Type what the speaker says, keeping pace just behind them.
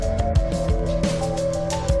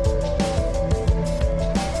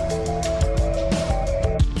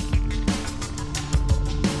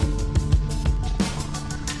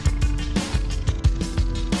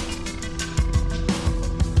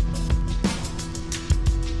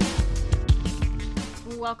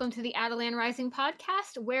welcome to the Adelan Rising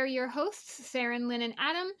podcast. We're your hosts, Saren, Lynn, and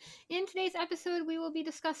Adam. In today's episode, we will be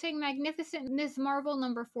discussing Magnificent Ms. Marvel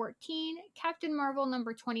number 14, Captain Marvel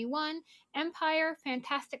number 21, Empire,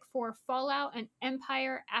 Fantastic Four Fallout, and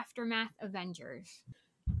Empire Aftermath Avengers.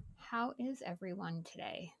 How is everyone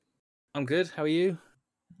today? I'm good. How are you?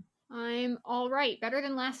 I'm all right. Better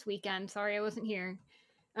than last weekend. Sorry I wasn't here.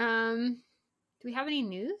 Do we have any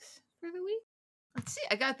news for the week? Let's see.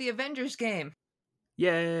 I got the Avengers game.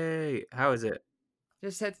 Yay! How is it?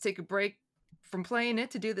 Just had to take a break from playing it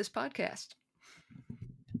to do this podcast.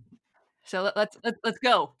 So let's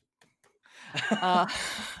go.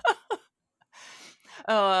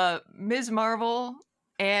 Ms. Marvel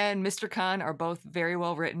and Mr. Khan are both very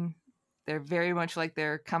well written. They're very much like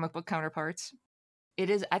their comic book counterparts.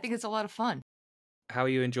 I think it's a lot of fun. How are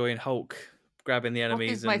you enjoying Hulk grabbing the enemies?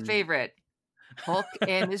 Hulk is my favorite. Hulk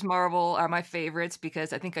and Ms. Marvel are my favorites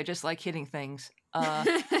because I think I just like hitting things.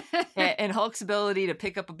 And Hulk's ability to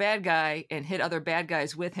pick up a bad guy and hit other bad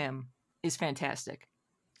guys with him is fantastic.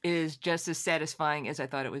 It is just as satisfying as I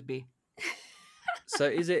thought it would be. So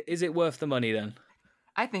is it worth the money then?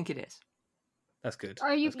 I think it is. That's good.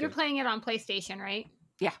 You're playing it on PlayStation, right?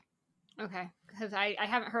 Yeah. Okay, because I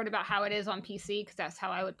haven't heard about how it is on PC, because that's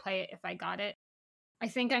how I would play it if I got it. I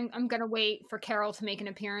think I'm going to wait for Carol to make an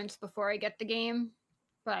appearance before I get the game,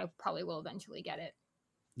 but I probably will eventually get it.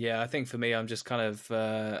 Yeah, I think for me, I'm just kind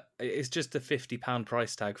of, it's just a £50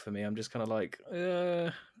 price tag for me. I'm just kind of like,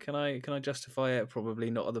 can I justify it? Probably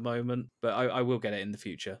not at the moment, but I will get it in the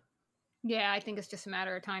future. Yeah, I think it's just a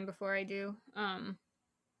matter of time before I do.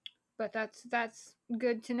 But that's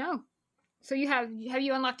good to know. So have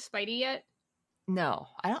you unlocked Spidey yet? No,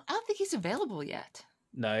 I don't think he's available yet.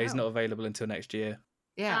 No, he's not available until next year.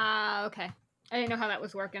 Yeah. Okay. I didn't know how that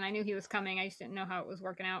was working. I knew he was coming. I just didn't know how it was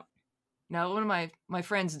working out. No, one of my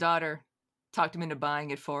friend's daughter talked him into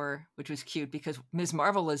buying it for her, which was cute because Ms.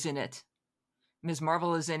 Marvel is in it. Ms.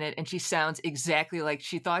 Marvel is in it, and she sounds exactly like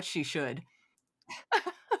she thought she should.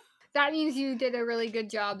 That means you did a really good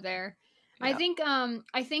job there. Yeah.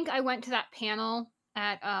 I think I went to that panel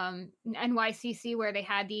at NYCC where they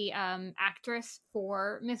had the actress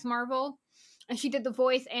for Ms. Marvel. And she did the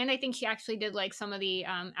voice, and I think she actually did like some of the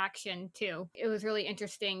action too. It was really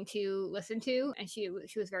interesting to listen to, and she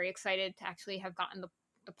was very excited to actually have gotten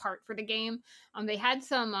the part for the game. They had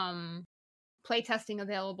some play testing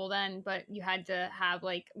available then, but you had to have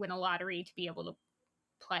win a lottery to be able to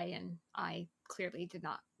play, and I clearly did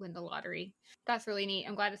not win the lottery. That's really neat.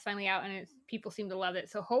 I'm glad it's finally out, and people seem to love it.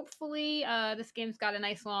 So hopefully this game's got a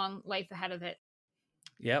nice long life ahead of it.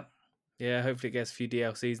 Yep. Yeah, hopefully it gets a few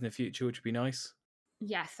DLCs in the future, which would be nice.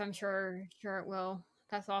 Yes, I'm sure it will.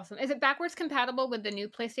 That's awesome. Is it backwards compatible with the new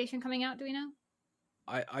PlayStation coming out? Do we know?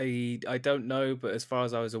 I don't know, but as far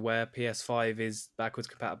as I was aware, PS5 is backwards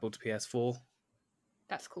compatible to PS4.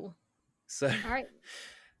 That's cool. So, all right.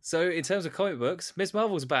 So in terms of comic books, Ms.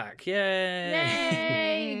 Marvel's back. Yay!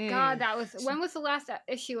 Yay! God, when was the last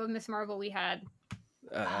issue of Ms. Marvel we had?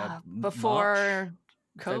 Before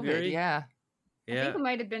COVID, February? Yeah. I think it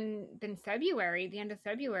might have been February, the end of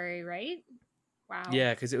February, right? Wow.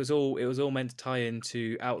 Yeah, because it was all meant to tie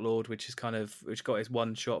into Outlawed, which got its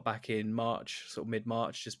one shot back in March, sort of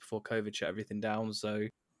mid-March, just before COVID shut everything down. So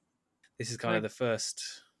this is kind of the first.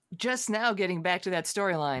 Just now getting back to that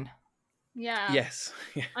storyline. Yeah. Yes.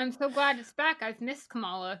 I'm so glad it's back. I've missed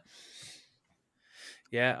Kamala.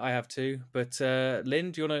 Yeah, I have too. But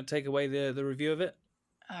Lynn, do you want to take away the review of it?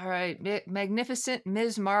 All right. Magnificent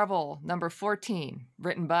Ms. Marvel, number 14,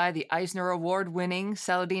 written by the Eisner Award-winning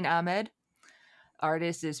Saladin Ahmed.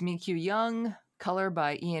 Artist is Minkyu Young. Color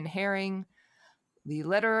by Ian Herring. The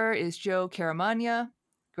letterer is Joe Caramagna.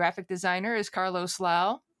 Graphic designer is Carlos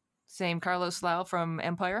Lau. Same Carlos Lau from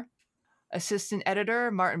Empire. Assistant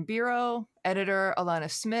editor, Martin Biro. Editor, Alana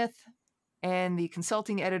Smith. And the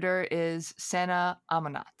consulting editor is Sana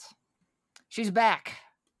Amanat. She's back.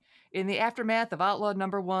 In the aftermath of Outlawed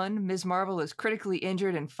number 1, Ms. Marvel is critically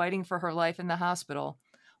injured and fighting for her life in the hospital,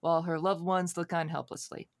 while her loved ones look on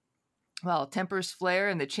helplessly. While tempers flare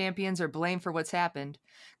and the champions are blamed for what's happened,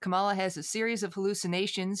 Kamala has a series of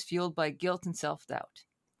hallucinations fueled by guilt and self-doubt.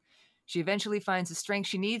 She eventually finds the strength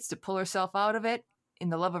she needs to pull herself out of it in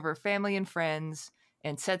the love of her family and friends,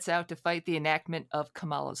 and sets out to fight the enactment of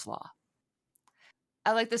Kamala's Law.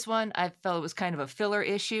 I like this one. I felt it was kind of a filler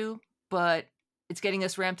issue, but it's getting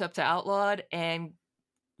us ramped up to Outlawed and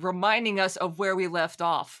reminding us of where we left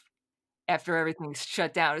off after everything's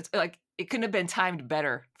shut down. It's like it couldn't have been timed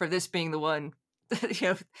better for this being the one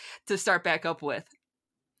to start back up with.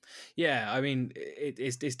 Yeah, I mean,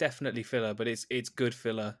 it's definitely filler, but it's good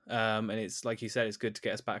filler. And it's like you said, it's good to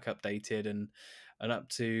get us back updated. And and up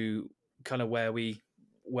to kind of where we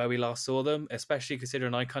last saw them, especially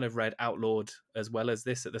considering I kind of read Outlawed as well as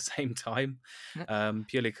this at the same time,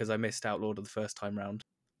 purely because I missed Outlawed the first time round.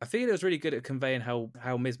 I think it was really good at conveying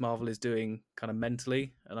how Ms. Marvel is doing kind of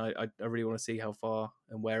mentally, and I really want to see how far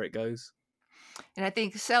and where it goes. And I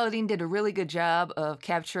think Saladin did a really good job of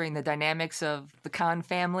capturing the dynamics of the Khan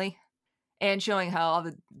family and showing how all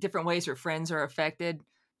the different ways her friends are affected.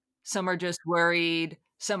 Some are just worried,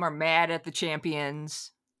 some are mad at the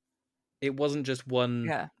champions. It wasn't just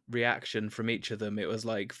one reaction from each of them. It was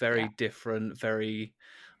like very different, very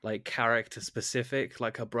like character specific.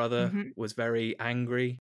 Like her brother was very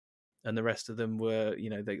angry, and the rest of them were,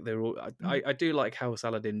 you know, they're all. I do like how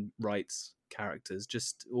Saladin writes characters,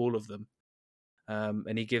 just all of them,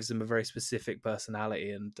 and he gives them a very specific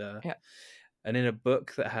personality. And and in a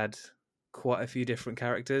book that had quite a few different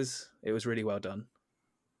characters, it was really well done.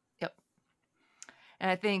 Yep. And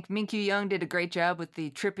I think Min-Kyu Young did a great job with the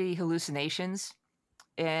trippy hallucinations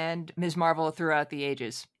and Ms. Marvel throughout the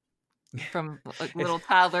ages, from like little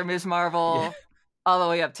toddler Ms. Marvel all the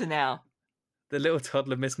way up to now. The little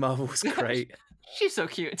toddler Ms. Marvel was great. She's so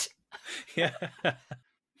cute. Yeah.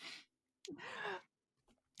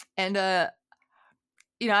 And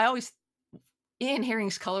you know, I always Ian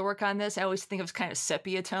Herring's color work on this, I always think it was kind of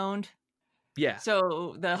sepia toned. Yeah.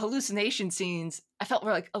 So the hallucination scenes, I felt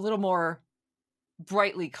were like a little more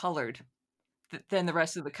brightly colored than the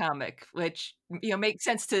rest of the comic, which, you know, makes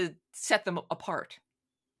sense to set them apart.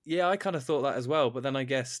 Yeah, I kind of thought that as well. But then I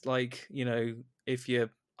guess, like, you know, if you're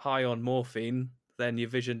high on morphine, then your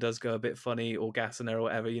vision does go a bit funny, or gasoline or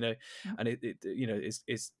whatever, you know, and it you know,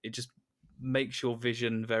 it just makes your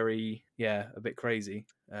vision very, a bit crazy.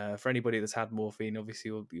 For anybody that's had morphine,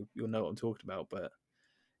 obviously you'll know what I'm talking about, but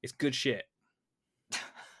it's good shit.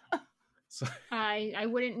 So I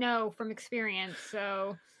wouldn't know from experience,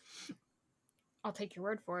 so I'll take your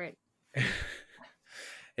word for it.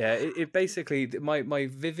 Yeah, it basically, my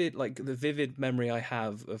vivid, like the vivid memory I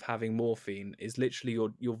have of having morphine is literally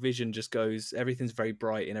your vision just goes, everything's very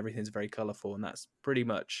bright and everything's very colourful, and that's pretty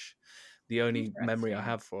much the only memory I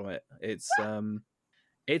have from it.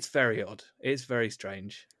 It's very odd. It's very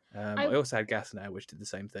strange. I also had gas now, which did the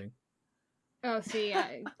same thing. Oh, see,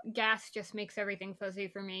 gas just makes everything fuzzy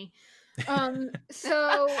for me.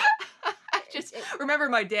 So I just remember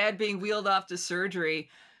my dad being wheeled off to surgery,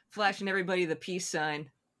 flashing everybody the peace sign.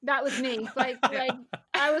 That was me. Like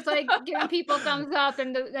I was like giving people thumbs up,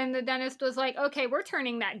 and the dentist was like, "Okay, we're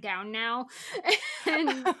turning that down now," and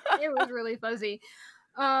it was really fuzzy.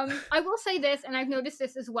 I will say this, and I've noticed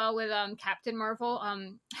this as well with Captain Marvel.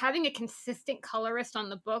 Having a consistent colorist on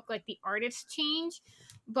the book, like the artists change,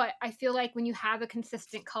 but I feel like when you have a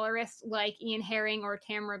consistent colorist like Ian Herring or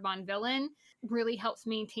Tamara Bonvillain, really helps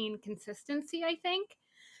maintain consistency, I think.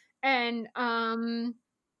 And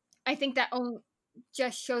I think that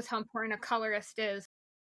just shows how important a colorist is.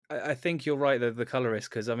 I think you're right, the colorist,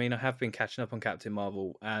 because I mean I have been catching up on Captain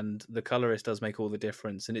Marvel, and the colorist does make all the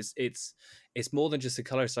difference, and it's more than just the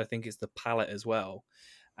colorist. I think it's the palette as well,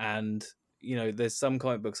 and you know, there's some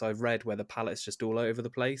comic books I've read where the palette's just all over the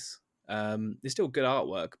place. It's still good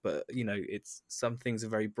artwork, but you know, it's some things are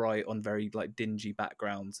very bright on very like dingy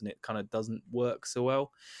backgrounds, and it kind of doesn't work so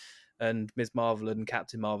well. And Ms. Marvel and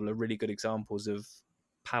Captain Marvel are really good examples of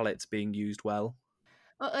palettes being used well.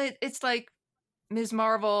 Well, it's like Ms.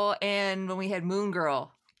 Marvel, and when we had Moon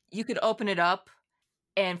Girl, you could open it up,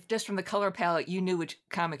 and just from the color palette, you knew which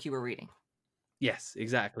comic you were reading. Yes,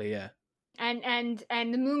 exactly, yeah. And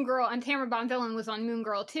the Moon Girl, and Tamara Bonvillain was on Moon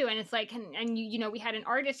Girl too, and it's like, and you know, we had an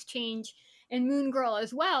artist change in Moon Girl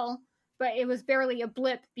as well, but it was barely a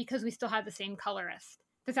blip because we still had the same colorist.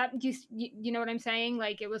 Does that you know what I'm saying?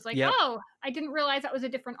 Like, it was like, oh, I didn't realize that was a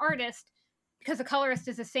different artist, because the colorist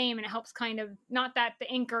is the same, and it helps kind of, not that the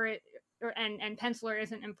inker and penciler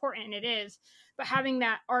isn't important, it is, but having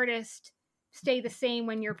that artist stay the same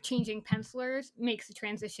when you're changing pencilers makes the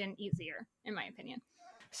transition easier, in my opinion.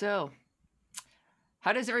 So,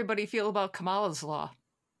 how does everybody feel about Kamala's Law?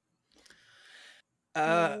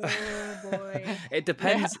 Oh boy. It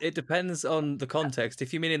depends. It depends on the context.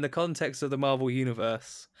 If you mean in the context of the Marvel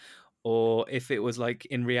Universe, or if it was like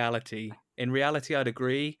in reality. In reality, I'd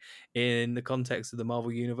agree. In the context of the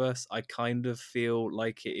Marvel Universe, I kind of feel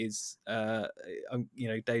like it is, you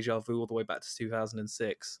know, deja vu all the way back to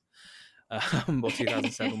 2006 or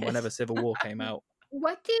 2007, whenever Civil War came out.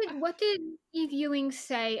 What did Eve Ewing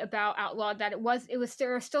say about Outlawed? That it was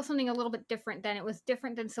there was still something a little bit different than, it was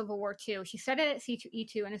different than Civil War 2. She said it at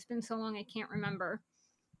C2E2, and it's been so long I can't remember.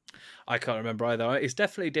 I can't remember either. It's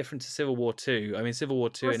definitely different to Civil War 2. I mean, Civil War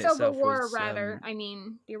 2 or in Civil itself War, was... rather. I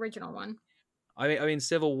mean, the original one. I mean,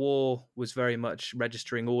 Civil War was very much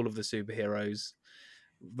registering all of the superheroes,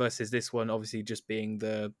 versus this one obviously just being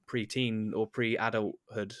the pre-teen or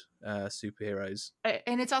pre-adulthood superheroes.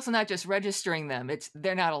 And it's also not just registering them;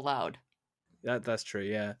 they're not allowed. That's true,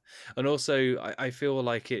 yeah. And also, I feel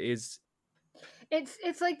like it is.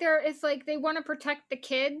 It's like they want to protect the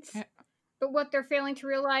kids, Yeah. but what they're failing to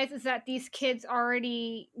realize is that these kids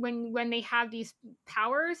already, when they have these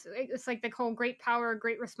powers, it's like the whole great power,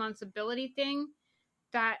 great responsibility thing,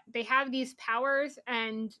 that they have these powers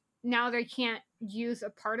and now they can't use a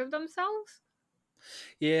part of themselves.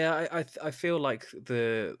 Yeah, I feel like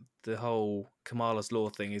the whole Kamala's Law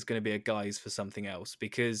thing is going to be a guise for something else,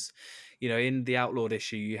 because, you know, in the Outlawed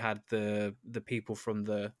issue you had the people from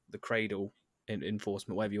the Cradle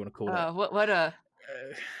enforcement, whatever you want to call it. What a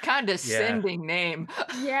condescending name.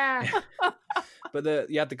 Yeah. But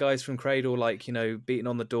you had the guys from Cradle, like, you know, beating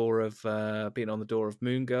on the door of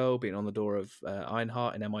Moon Girl, beating on the door of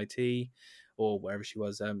Ironheart in MIT, or wherever she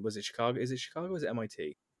was. Was it Chicago? Is it Chicago? Or is it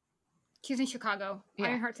MIT? She's in Chicago. Yeah,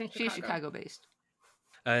 Ironheart's in Chicago. She's Chicago-based.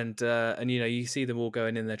 And you know, you see them all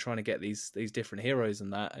going in there trying to get these different heroes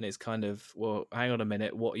and that, and it's kind of, well, hang on a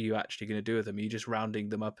minute, what are you actually going to do with them? Are you just rounding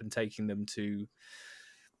them up and taking them to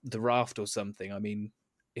the raft or something? I mean,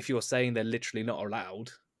 if you're saying they're literally not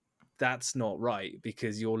allowed, that's not right,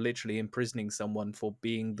 because you're literally imprisoning someone for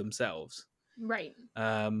being themselves. Right.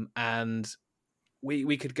 And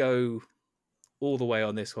we could go all the way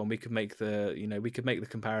on this one. We could make the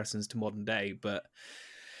comparisons to modern day, but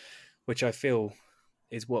which I feel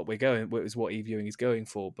is what Eve Ewing is going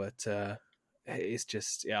for. But it's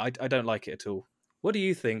just, yeah, I don't like it at all. What do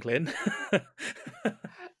you think, Lynn?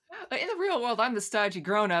 In the real world, I'm the stodgy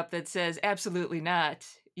grown-up that says, absolutely not.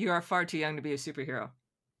 You are far too young to be a superhero.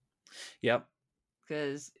 Yep.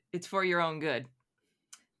 Because it's for your own good.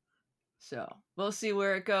 So we'll see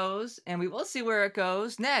where it goes. And we will see where it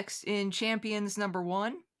goes next in Champions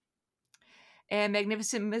 #1 and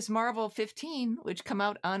Magnificent Ms. Marvel 15, which come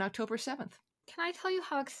out on October 7th. Can I tell you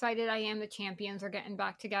how excited I am the Champions are getting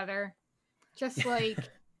back together? Just like...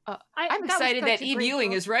 I'm excited that Eve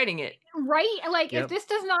Ewing is writing it. Right? Like, Yep. if this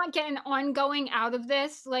does not get an ongoing out of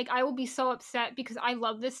this, like, I will be so upset, because I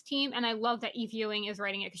love this team and I love that Eve Ewing is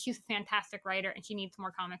writing it, because she's a fantastic writer and she needs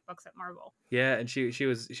more comic books at Marvel. Yeah, and she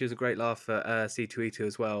was a great laugh at C2E2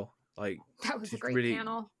 as well. Like, That was a just great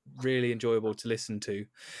panel. really enjoyable to listen to.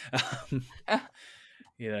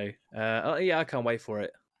 You know, yeah, I can't wait for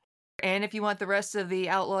it. And if you want the rest of the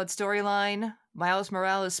Outlawed storyline, Miles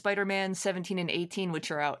Morales' Spider-Man 17 and 18, which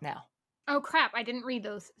are out now. Oh crap, I didn't read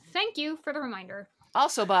those. Thank you for the reminder.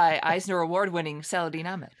 Also by Eisner Award-winning Saladin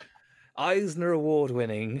Ahmed. Eisner Award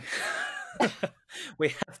winning.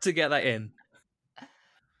 We have to get that in.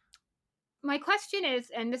 My question is,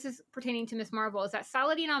 and this is pertaining to Ms. Marvel, is that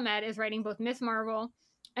Saladin Ahmed is writing both Ms. Marvel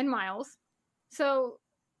and Miles. So,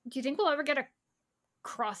 do you think we'll ever get a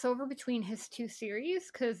crossover between his two series?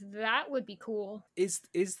 Because that would be cool. Is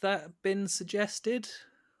that been suggested?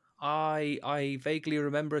 I vaguely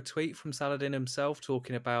remember a tweet from Saladin himself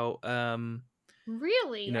talking about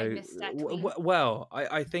Really? you know, I missed that tweet. well,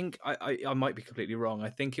 I think I might be completely wrong. I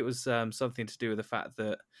think it was something to do with the fact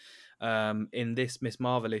that in this Miss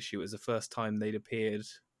Marvel issue, it was the first time they'd appeared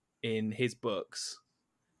in his books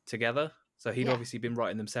together. So he'd obviously been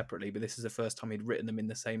writing them separately, but this is the first time he'd written them in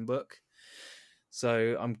the same book.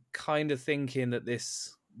 So I'm kind of thinking that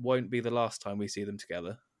this won't be the last time we see them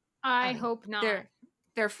together. I hope not.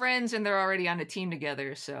 They're friends and they're already on a team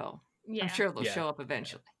together, so Yeah. I'm sure they'll show up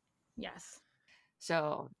eventually. Yes.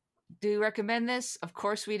 So, do you recommend this? Of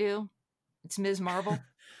course we do. It's Ms. Marvel.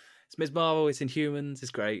 It's Ms. Marvel, it's Inhumans,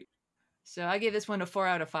 it's great. So I give this one a 4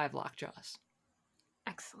 out of 5 lockjaws.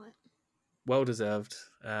 Excellent. Well deserved.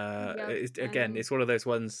 It's one of those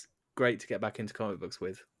ones great to get back into comic books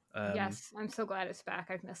with. Yes, I'm so glad it's back.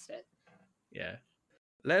 I've missed it. Yeah.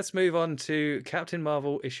 Let's move on to Captain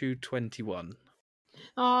Marvel issue 21.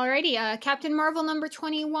 Alrighty, Captain Marvel number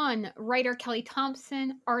 21, writer Kelly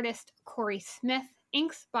Thompson, artist Corey Smith,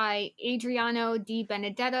 inks by Adriano Di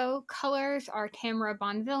Benedetto, colors are Tamara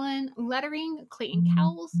Bonvillain, lettering Clayton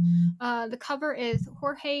Cowles. The cover is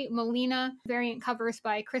Jorge Molina, variant covers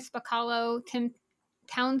by Chris Bacallo, Tim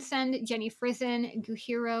Townsend, Jenny Frison,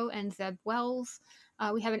 Guhiro, and Zeb Wells.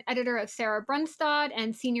 We have an editor of Sarah Brunstad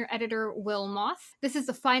and senior editor Will Moss. This is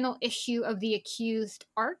the final issue of the Accused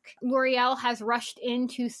arc. L'Oreal has rushed in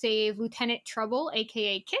to save Lieutenant Trouble,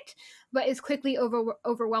 aka Kit, but is quickly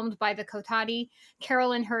overwhelmed by the Kotati.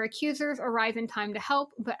 Carol and her accusers arrive in time to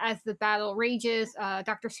help, but as the battle rages,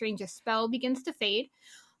 Dr. Strange's spell begins to fade.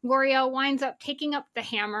 L'Oreal winds up taking up the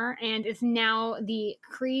hammer and is now the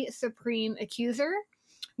Kree Supreme Accuser.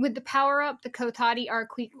 With the power-up, the Kotati are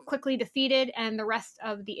quickly defeated, and the rest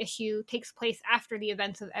of the issue takes place after the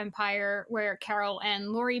events of Empire, where Carol and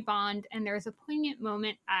Laurie bond, and there's a poignant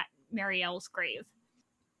moment at Marielle's grave.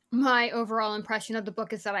 My overall impression of the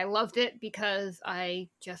book is that I loved it because I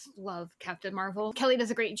just love Captain Marvel. Kelly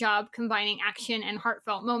does a great job combining action and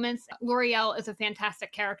heartfelt moments. L'Oreal is a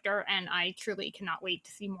fantastic character, and I truly cannot wait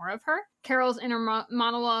to see more of her. Carol's inner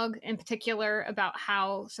monologue, in particular, about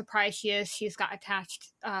how surprised she is she's got attached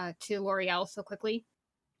to L'Oreal so quickly.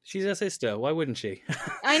 She's her sister. Why wouldn't she?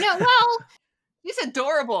 I know. Well, she's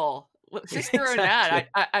adorable. Sister or not,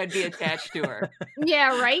 I'd be attached to her.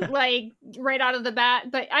 Yeah, right? Like, right out of the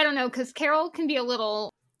bat. But I don't know, because Carol can be a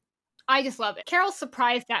little... I just love it. Carol's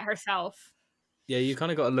surprised at herself. Yeah, you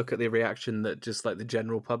kind of got to look at the reaction that just, like, the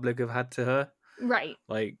general public have had to her. Right.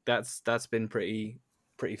 Like, that's been pretty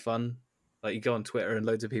fun. Like, you go on Twitter and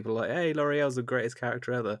loads of people are like, hey, L'Oreal's the greatest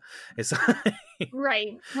character ever. It's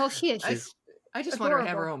right. Well, she is. I just want her to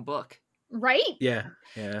have her own book. Right? Yeah.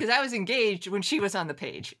 Because I was engaged when she was on the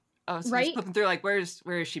page. I was just flipping through, like, where is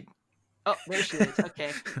she? Oh, there she is.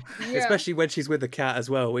 Okay. Yeah. Especially when she's with the cat as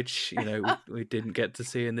well, which, you know, we didn't get to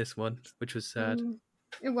see in this one, which was sad.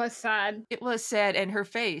 It was sad. It was sad. And her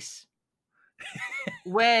face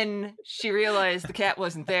when she realized the cat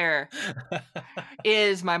wasn't there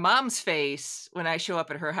is my mom's face when I show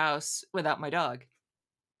up at her house without my dog.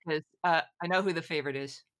 Because I know who the favorite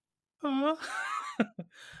is.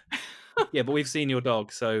 Yeah, but we've seen your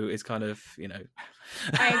dog, so it's kind of, you know.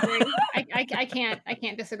 I agree. I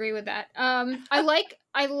can't disagree with that. I like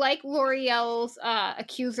L'Oreal's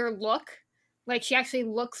accuser look. Like, she actually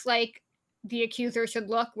looks like the accuser should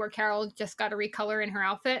look, where Carol just got to recolor in her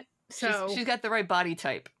outfit. So she's got the right body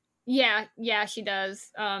type. Yeah, she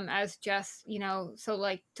does. As Jess, you know, so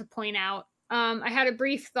like to point out. I had a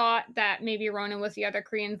brief thought that maybe Ronan was the other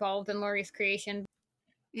Kree involved in Laurie's creation.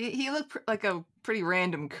 He looked like a pretty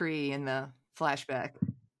random Kree in the flashback.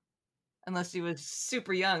 Unless he was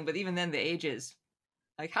super young, but even then the ages.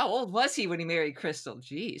 Like, how old was he when he married Crystal?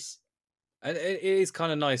 Jeez. And it is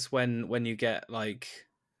kind of nice when you get, like,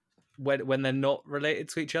 when they're not related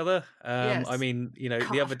to each other. Yes. I mean, you know,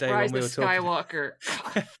 Cough, the other day Rise when we were talking Skywalker.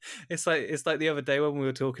 it's like the other day when we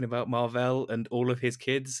were talking about Marvel and all of his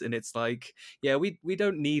kids, and it's like, yeah, we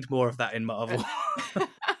don't need more of that in Marvel.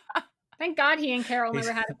 Thank God he and Carol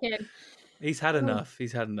never had a kid. He's had enough.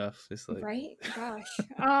 He's had enough. It's like... Right? Gosh.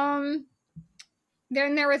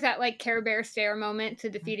 Then there was that, like, Care Bear stare moment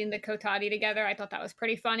to defeating the Kotati together. I thought that was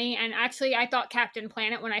pretty funny. And actually, I thought Captain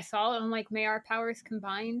Planet, when I saw it, I'm like, may our powers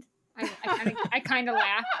combined? I kind of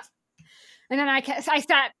laughed. And then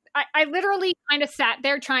I literally kind of sat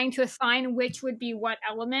there trying to assign which would be what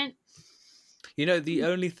element. You know, the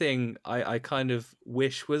only thing I kind of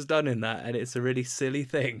wish was done in that, and it's a really silly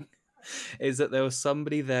thing, is that there was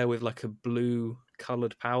somebody there with, like, a blue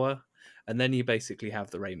coloured power, and then you basically have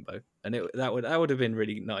the rainbow, and that would have been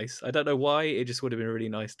really nice. I don't know why, it just would have been really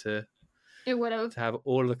nice to have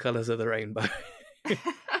all the colours of the rainbow.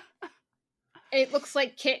 It looks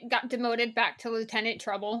like Kit got demoted back to Lieutenant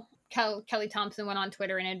Trouble. Kelly Thompson went on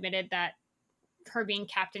Twitter and admitted that her being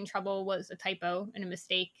Captain Trouble was a typo and a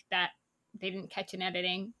mistake that they didn't catch in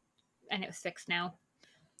editing, and it was fixed now.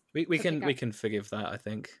 We can forgive that, I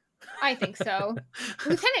think. I think so.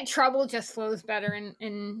 Lieutenant Trouble just flows better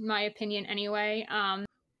in my opinion anyway.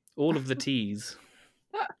 All of the T's.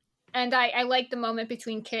 And I like the moment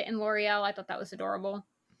between Kit and L'Oreal. I thought that was adorable.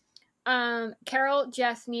 Carol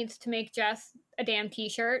Jess needs to make Jess a damn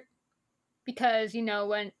t-shirt, because you know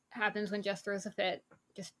what happens when Jess throws a fit.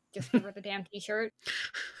 Just give her the damn t-shirt.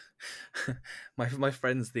 My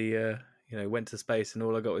friends went to space, and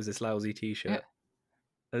all I got was this lousy t-shirt.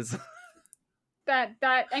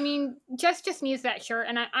 I mean, Jess just needs that shirt,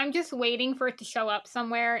 and I'm just waiting for it to show up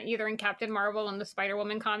somewhere, either in Captain Marvel and the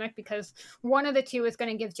Spider-Woman comic, because one of the two is going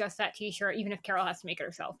to give Jess that t-shirt, even if Carol has to make it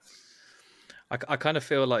herself. I kind of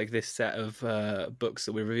feel like this set of books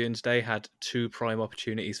that we're reviewing today had two prime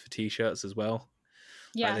opportunities for t-shirts as well.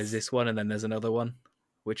 Yes. Like, there's this one, and then there's another one,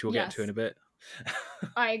 which we'll get to in a bit.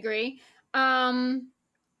 I agree. I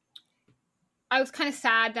was kind of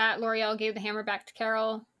sad that L'Oreal gave the hammer back to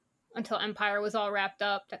Carol until Empire was all wrapped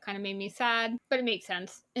up. That kind of made me sad, but it makes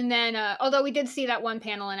sense. And then, although we did see that one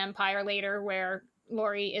panel in Empire later where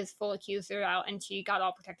Laurie is full accuser out and she got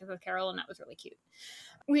all protective of Carol, and that was really cute.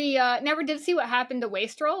 We never did see what happened to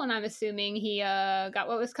Wastrel, and I'm assuming he got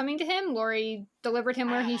what was coming to him. Laurie delivered him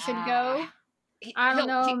where he should go. I don't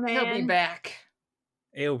know, man. He'll be back.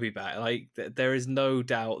 He'll be back. Like there is no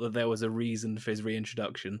doubt that there was a reason for his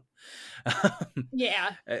reintroduction.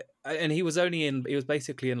 Yeah. And he was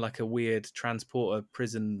basically in like a weird transporter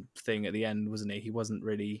prison thing at the end, wasn't he? He wasn't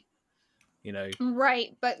really, you know.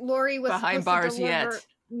 Right, but Laurie was behind supposed bars to deliver. yet.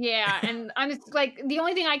 Yeah, and I'm just like, the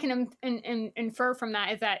only thing I can infer from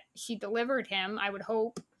that is that she delivered him, I would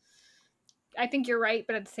hope. I think you're right,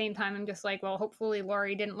 but at the same time, I'm just like, well, hopefully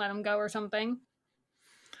Laurie didn't let him go or something.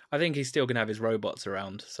 I think he's still going to have his robots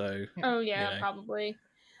around, so... Oh, yeah, you know. probably.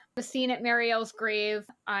 The scene at Marielle's grave,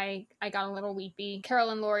 I got a little weepy.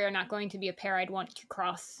 Carol and Laurie are not going to be a pair I'd want to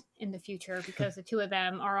cross in the future because the two of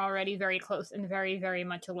them are already very close and very, very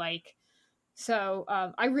much alike. So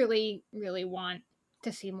I really, really want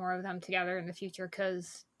to see more of them together in the future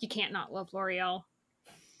because you can't not love L'Oreal.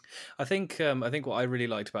 I think what I really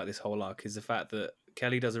liked about this whole arc is the fact that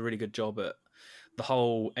Kelly does a really good job at the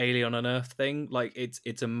whole alien on Earth thing. Like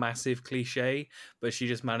it's a massive cliche, but she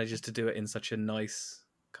just manages to do it in such a nice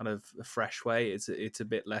kind of fresh way. It's a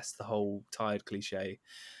bit less the whole tired cliche,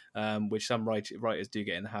 which some writers do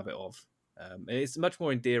get in the habit of. It's much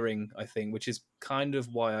more endearing, I think, which is kind of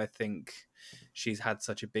why I think she's had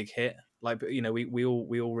such a big hit. Like, you know, we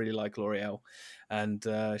all really like L'Oreal, and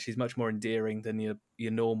she's much more endearing than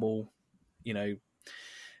your normal, you know,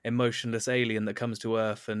 emotionless alien that comes to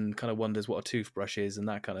Earth and kind of wonders what a toothbrush is and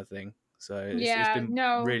that kind of thing. So it's been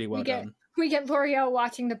really well done. We get L'Oreal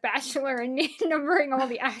watching The Bachelor and numbering all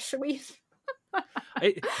the Ashleys.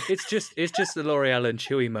 It's just the L'Oreal and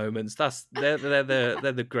Chewie moments. They're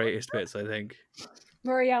the greatest bits, I think.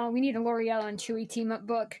 L'Oreal, we need a L'Oreal and Chewie team up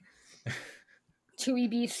book. Chewie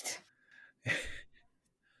Beast.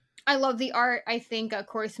 I love the art. I think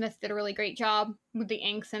Corey Smith did a really great job with the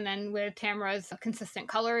inks and then with Tamara's consistent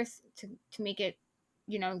colors to make it,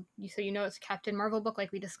 you know, it's a Captain Marvel book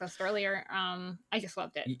like we discussed earlier. I just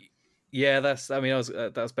loved it. Yeah,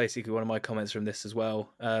 that's basically one of my comments from this as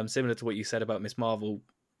well. Similar to what you said about Miss Marvel,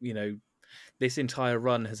 you know, this entire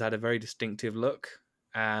run has had a very distinctive look,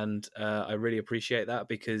 and I really appreciate that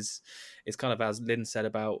because it's kind of as Lynn said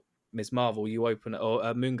about Miss Marvel. You open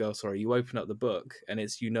Moon Girl, you open up the book and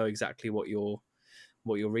it's exactly what you're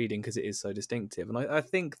reading because it is so distinctive. And I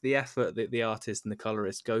think the effort that the artist and the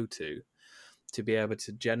colorist go to be able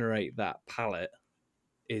to generate that palette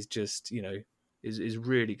is just, you know, is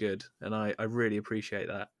really good, and I really appreciate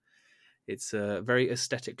that. It's very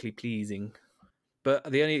aesthetically pleasing. But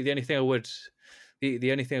the only thing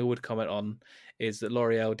I would comment on is that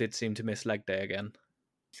L'Oreal did seem to miss leg day again.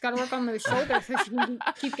 She's got to work on those shoulders so she can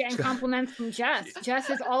keep getting compliments from Jess. Jess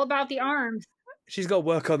is all about the arms. She's got to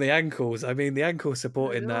work on the ankles. I mean, the ankle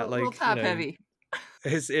support in that, like, top heavy.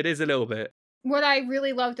 It is a little bit. What I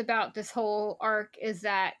really loved about this whole arc is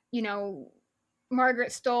that, you know,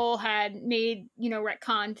 Margaret Stohl had made, you know,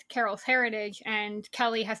 retconned Carol's heritage, and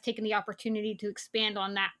Kelly has taken the opportunity to expand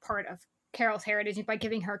on that part of Carol's heritage by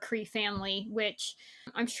giving her Kree family, which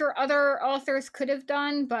I'm sure other authors could have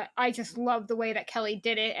done, but I just love the way that Kelly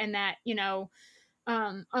did it, and that, you know,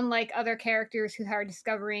 unlike other characters who are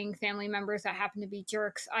discovering family members that happen to be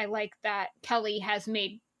jerks, I like that Kelly has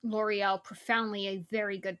made L'Oreal profoundly a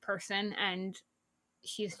very good person, and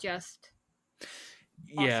she's just...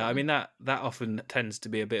 Yeah, awesome. I mean that often tends to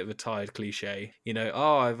be a bit of a tired cliche. You know,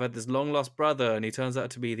 I've had this long lost brother and he turns out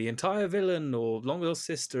to be the entire villain, or long lost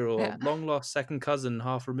sister, or long lost second cousin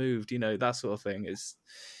half removed, you know, that sort of thing.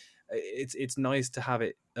 It's nice to have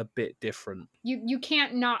it a bit different. You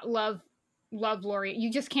can't not love Laurie.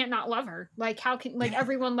 You just can't not love her. Like, how can, like,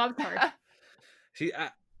 everyone loved her. She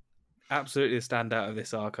absolutely a standout of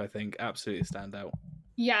this arc, I think. Absolutely a standout.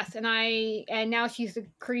 Yes, and now she's the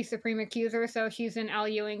Kree Supreme Accuser, so she's in Al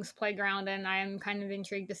Ewing's playground, and I'm kind of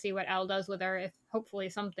intrigued to see what Al does with her, if hopefully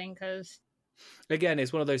something, because... Again,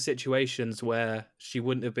 it's one of those situations where she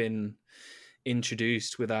wouldn't have been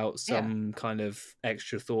introduced without some kind of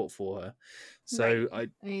extra thought for her. So right.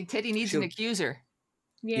 I mean, Teddy needs an accuser.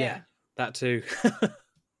 Yeah, that too.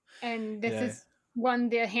 And this is one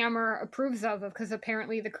the Hammer approves of, because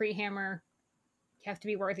apparently the Kree Hammer you have to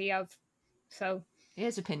be worthy of. So... It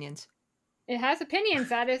has opinions. It has opinions,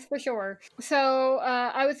 that is for sure. So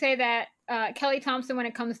I would say that Kelly Thompson, when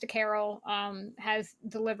it comes to Carol, has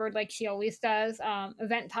delivered like she always does.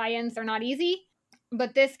 Event tie-ins are not easy,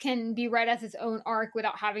 but this can be read as its own arc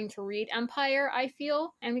without having to read Empire, I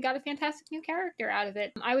feel. And we got a fantastic new character out of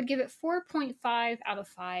it. I would give it 4.5 out of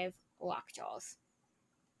 5 Lockjaws.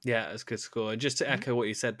 Yeah, that's a good score. And just to echo what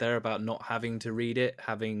you said there about not having to read it,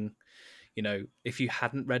 having... You know, if you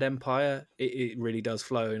hadn't read Empire, it really does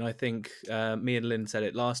flow. And I think me and Lynn said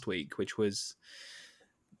it last week, which was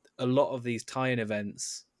a lot of these tie-in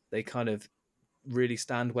events, they kind of really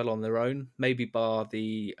stand well on their own. Maybe bar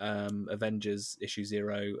the Avengers issue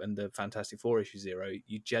 0 and the Fantastic Four issue 0,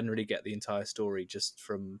 you generally get the entire story just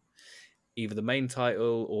from either the main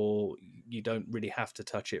title, or you don't really have to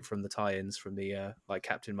touch it from the tie-ins from the like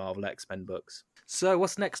Captain Marvel, X-Men books. So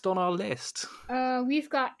what's next on our list? We've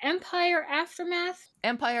got Empire Aftermath.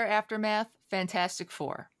 Empire Aftermath, Fantastic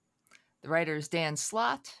Four. The writer is Dan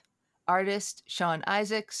Slott. Artist, Sean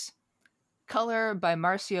Isaacs. Color by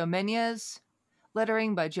Marcio Menez.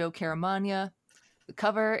 Lettering by Joe Caramagna. The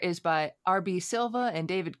cover is by R.B. Silva and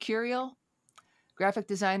David Curiel. Graphic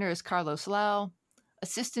designer is Carlos Lau.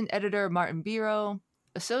 Assistant editor Martin Biro.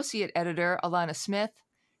 Associate editor Alana Smith.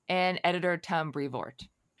 And editor Tom Brevoort.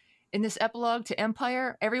 In this epilogue to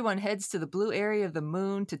Empire, everyone heads to the blue area of the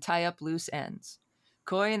moon to tie up loose ends.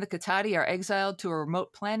 Koi and the Katati are exiled to a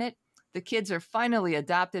remote planet. The kids are finally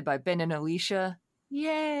adopted by Ben and Alicia.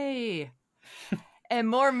 Yay! And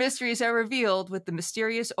more mysteries are revealed with the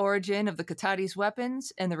mysterious origin of the Katati's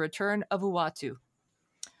weapons and the return of Uatu.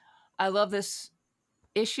 I love this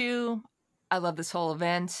issue. I love this whole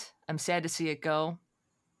event. I'm sad to see it go.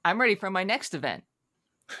 I'm ready for my next event,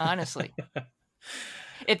 honestly.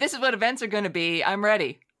 If this is what events are going to be, I'm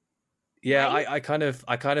ready. Yeah, Right? I kind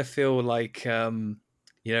of feel like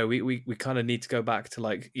we kind of need to go back to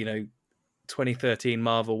 2013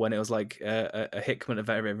 Marvel, when it was like a Hickman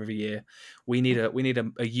event every year. We need a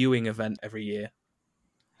Ewing event every year.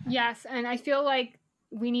 Yes, and I feel like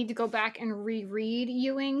we need to go back and reread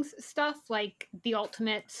Ewing's stuff, like the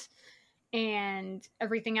Ultimates and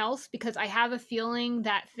everything else, because I have a feeling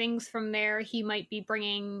that things from there he might be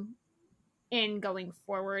bringing in going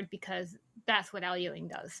forward, because that's what Al Ewing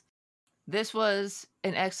does. This was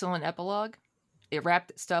an excellent epilogue. It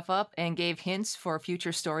wrapped stuff up and gave hints for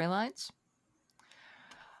future storylines.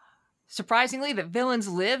 Surprisingly, the villains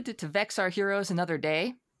lived to vex our heroes another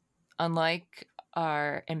day, unlike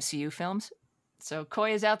our MCU films. So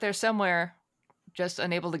Koi is out there somewhere, just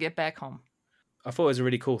unable to get back home. I thought it was a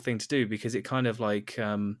really cool thing to do, because it kind of like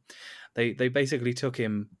they basically took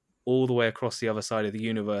him all the way across the other side of the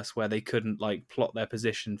universe, where they couldn't like plot their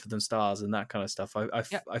position for them stars and that kind of stuff.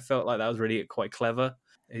 I felt like that was really quite clever.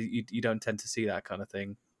 You don't tend to see that kind of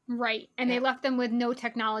thing. Right, and they left them with no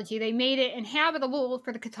technology. They made it inhabitable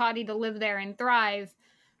for the Katati to live there and thrive,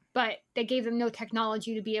 but they gave them no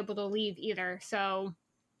technology to be able to leave either. So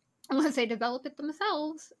unless they develop it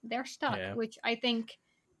themselves, they're stuck, which I think,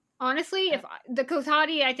 honestly, if the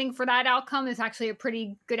Katati, I think for that outcome is actually a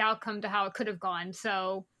pretty good outcome to how it could have gone.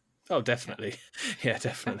 So, oh, definitely. Yeah,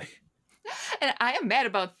 definitely. And I am mad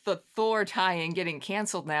about the Thor tie-in getting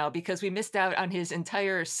canceled now, because we missed out on his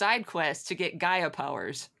entire side quest to get Gaia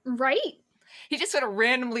powers. Right? He just sort of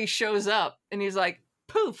randomly shows up and he's like,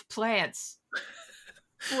 poof, plants.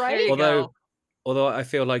 Right? Although I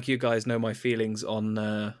feel like you guys know my feelings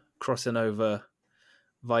on crossing over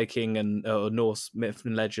Viking and Norse myth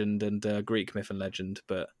and legend and Greek myth and legend,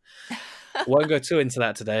 but won't go too into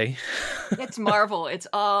that today. It's Marvel. It's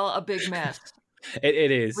all a big mess. It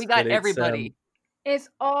is. We got everybody. It's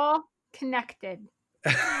all connected.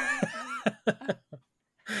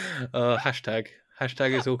 Hashtag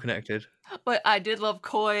is all connected. But I did love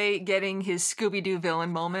Koi getting his Scooby-Doo villain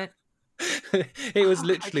moment. It was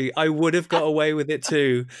literally, I would have got away with it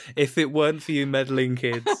too if it weren't for you meddling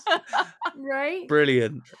kids. Right?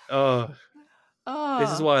 Brilliant.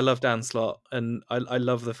 This is why I love Dan Slott, and I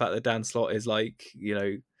love the fact that Dan Slott is like,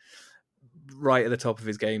 right at the top of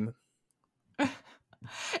his game.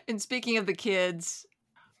 And speaking of the kids,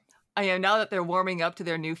 now that they're warming up to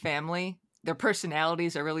their new family, their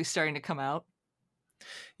personalities are really starting to come out.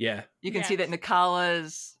 Yeah. You can see that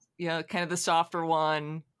Nakala's, kind of the softer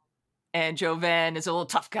one, and Joven is a little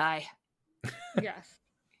tough guy. Yes.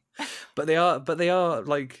 But they are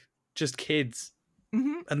like just kids.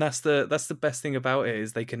 Mm-hmm. And that's the best thing about it,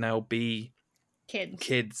 is they can now be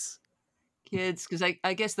Kids, because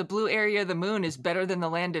I guess the blue area of the moon is better than the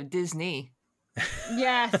land of Disney.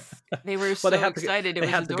 Yes. They were so excited. They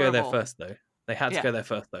had to go there first, though. They had to go there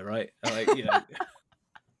first, though, right?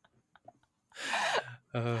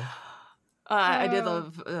 I did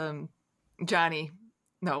love Johnny.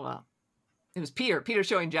 No, it was Peter. Peter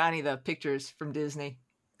showing Johnny the pictures from Disney.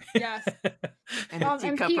 Yes. And the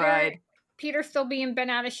teacup ride. Peter still being bent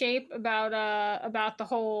out of shape about the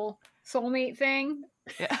whole soulmate thing.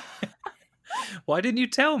 Yeah. Why didn't you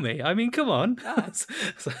tell me? I mean, come on.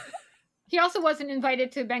 He also wasn't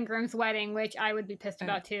invited to Ben Grimm's wedding, which I would be pissed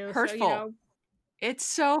about too. Hurtful. So, It's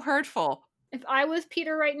so hurtful. If I was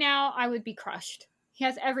Peter right now, I would be crushed. He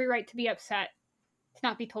has every right to be upset, to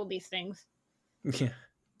not be told these things. Yeah.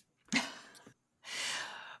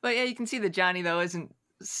 But yeah, you can see that Johnny, though, isn't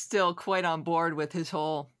still quite on board with his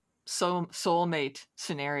whole soulmate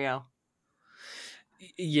scenario.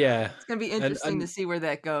 Yeah. It's going to be interesting to see where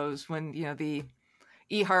that goes when, the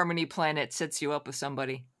eHarmony planet sets you up with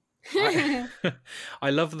somebody. I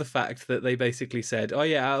love the fact that they basically said, oh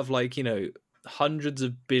yeah, out of like, hundreds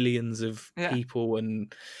of billions of people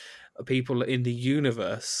and people in the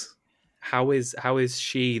universe, how is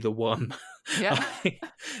she the one? Yeah.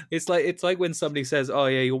 It's like when somebody says, oh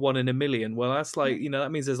yeah, you're 1 in a million. Well, that's like,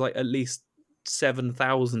 that means there's like at least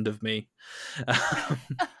 7,000 of me.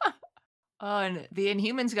 Oh, and the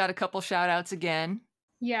Inhumans got a couple shout outs again.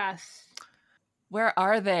 Yes. Where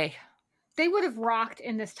are they? They would have rocked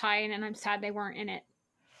in this tie-in, and I'm sad they weren't in it.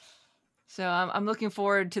 So I'm looking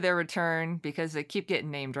forward to their return because they keep getting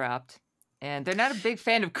name dropped. And they're not a big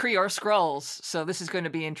fan of Kree or Skrulls, so this is going to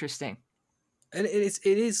be interesting. And it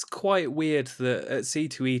is quite weird that at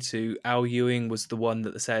C2E2, Al Ewing was the one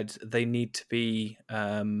that said they need to be...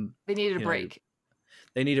 they needed a break.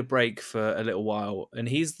 They need a break for a little while. And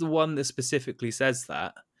he's the one that specifically says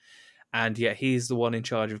that. And yet he's the one in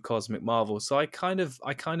charge of Cosmic Marvel. So I kind of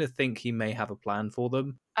think he may have a plan for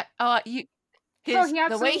them.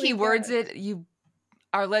 The way he words it, you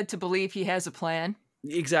are led to believe he has a plan.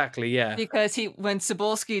 Exactly, yeah. Because when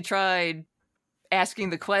Cebulski tried asking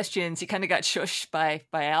the questions, he kind of got shushed by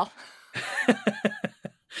Al.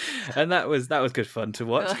 And that was good fun to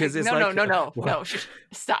watch because it's no,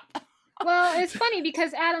 stop. Well, it's funny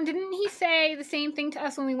because Adam, didn't he say the same thing to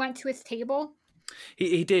us when we went to his table?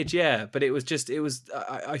 He did, yeah, but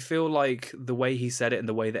I feel like the way he said it and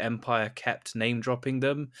the way the Empire kept name dropping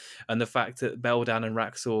them and the fact that Beldan and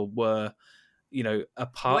Raxor were, a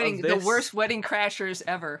part of this. The worst wedding crashers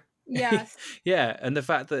ever. Yes. Yeah, and the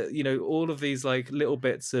fact that, all of these like little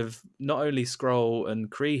bits of not only Skrull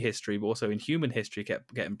and Kree history, but also Inhuman history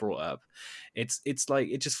kept getting brought up. It's like,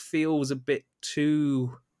 it just feels a bit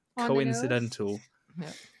too coincidental.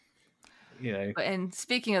 Yeah. And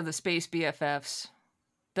speaking of the space BFFs,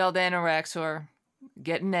 Beldan and Raxor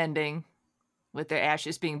get an ending with their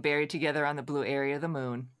ashes being buried together on the blue area of the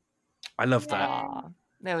moon. I love that. Aww,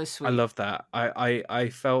 that was sweet. I love that. I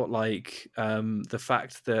felt like the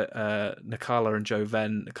fact that Nakala and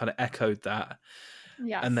Jo-Ven kind of echoed that.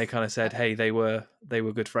 Yes. And they kind of said, hey, they were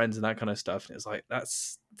good friends and that kind of stuff. And it's like,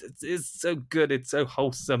 it's so good. It's so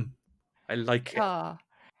wholesome. I like it.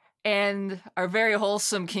 And our very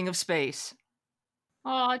wholesome King of Space.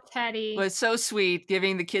 Oh, Teddy. Was so sweet,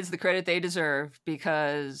 giving the kids the credit they deserve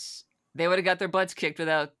because they would have got their butts kicked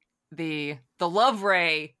without the love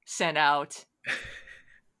ray sent out.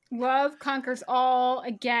 Love conquers all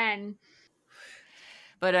again.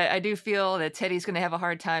 But I do feel that Teddy's going to have a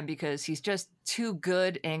hard time because he's just too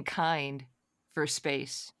good and kind for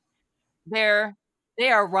space. They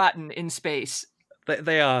are rotten in space.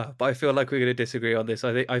 They are, but I feel like we're going to disagree on this.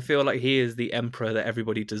 I feel like he is the emperor that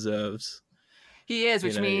everybody deserves. He is,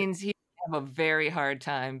 which means he have a very hard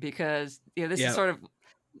time because this is sort of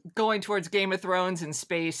going towards Game of Thrones in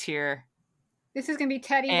space here. This is going to be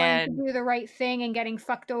Teddy wanting to do the right thing and getting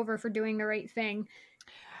fucked over for doing the right thing.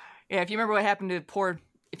 Yeah, if you remember what happened to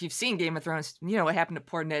if you've seen Game of Thrones, you know what happened to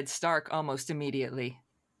poor Ned Stark almost immediately.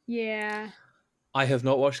 Yeah. I have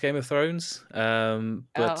not watched Game of Thrones, but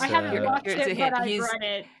I haven't watched it, but I've read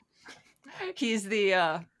it. He's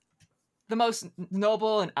the most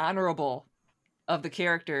noble and honorable of the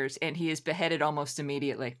characters, and he is beheaded almost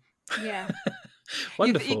immediately. Yeah.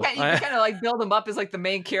 Wonderful. You kind of like build him up as like the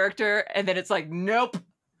main character, and then it's like, nope,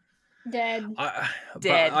 dead.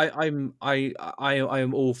 Dead. I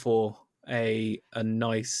am all for a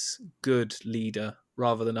nice, good leader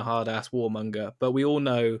rather than a hard-ass warmonger. But we all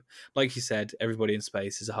know, like you said, everybody in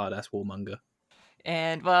space is a hard-ass warmonger.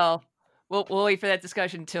 And, well, we'll wait for that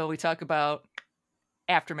discussion until we talk about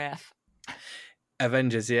Aftermath.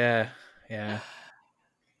 Avengers, yeah.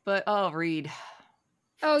 But, Reed.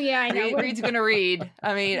 Oh, yeah, I know. Reed's going to read.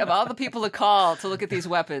 I mean, of all the people to call to look at these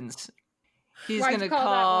weapons, he's going to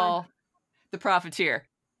call the Profiteer.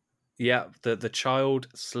 Yeah, the child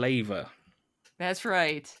slaver. That's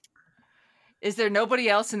right. Is there nobody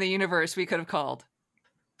else in the universe we could have called?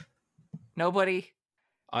 Nobody?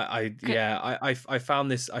 I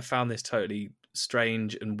found this totally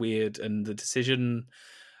strange and weird, and the decision,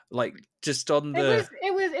 like, just on the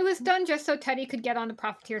it was done just so Teddy could get on the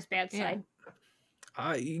Profiteer's bad side.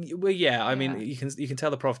 I mean, you can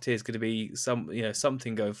tell the Profiteer is going to be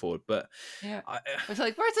something going forward, but it's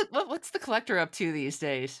like, what's the Collector up to these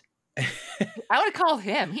days? I would have called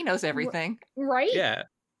him. He knows everything, right? Yeah.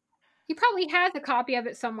 He probably has a copy of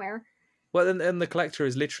it somewhere. Well, and the Collector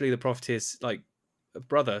is literally the Profiteer's like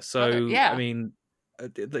brother. So I mean,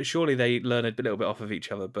 surely they learn a little bit off of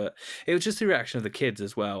each other, but it was just the reaction of the kids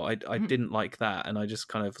as well. I didn't like that, and I just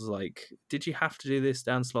kind of was like, did you have to do this,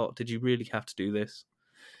 Dan Slott? Did you really have to do this?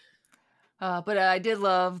 But I did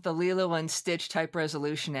love the Lilo and Stitch type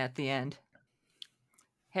resolution at the end.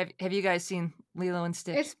 Have you guys seen Lilo and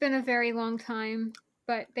Stitch? It's been a very long time,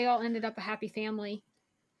 but they all ended up a happy family,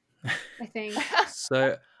 I think.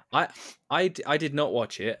 So I did not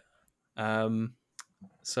watch it.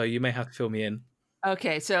 So you may have to fill me in.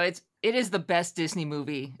 Okay, so it is the best Disney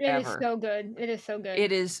movie ever. It is so good. It is so good.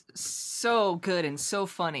 It is so good and so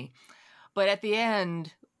funny. But at the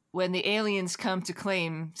end, when the aliens come to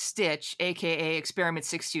claim Stitch, aka Experiment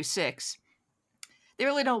 626, they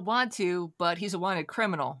really don't want to, but he's a wanted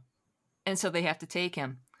criminal, and so they have to take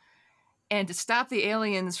him. And to stop the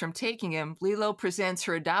aliens from taking him, Lilo presents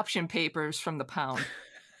her adoption papers from the pound.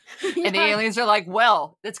 Yeah. And the aliens are like,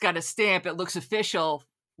 well, it's got a stamp. It looks official.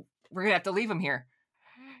 We're going to have to leave him here.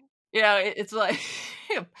 It's like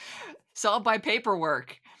solved by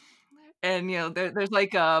paperwork. And, there's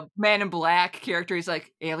like a Man in Black character. He's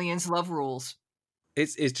like, aliens love rules.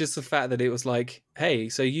 It's just the fact that it was like, hey,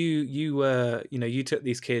 so you took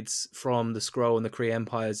these kids from the Skrull and the Kree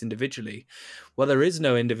empires individually. Well, there is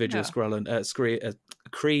no individual Skrull and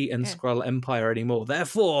Kree and Skrull empire anymore.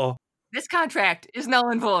 Therefore, this contract is null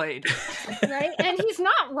and void. Right? And he's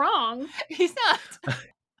not wrong. He's not.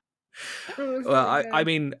 Well, I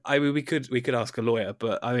mean, we could ask a lawyer,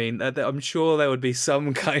 but I mean, I'm sure there would be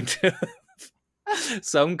some kind of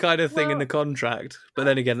thing in the contract. But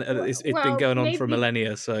then again, it's been going on for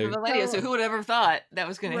millennia, so who would have ever thought that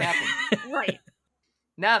was going to happen? Right.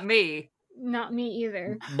 Not me. Not me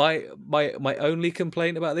either. My only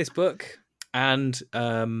complaint about this book, and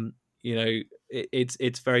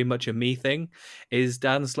it's very much a me thing, is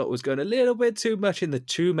Dan Slott was going a little bit too much in the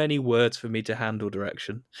too many words for me to handle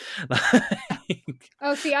direction.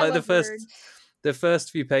 See, I love words. The first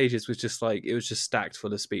few pages was just like, it was just stacked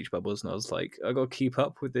full of speech bubbles, and I was like, I got to keep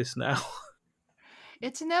up with this now.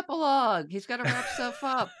 It's an epilogue. He's got to wrap stuff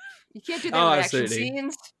up. You can't do that with action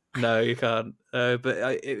scenes. No, you can't. But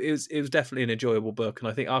it was definitely an enjoyable book, and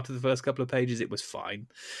I think after the first couple of pages, it was fine.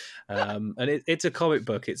 And it's a comic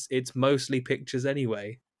book. It's mostly pictures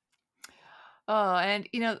anyway. Oh, and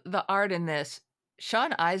the art in this,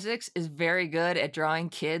 Sean Isaacs is very good at drawing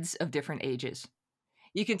kids of different ages.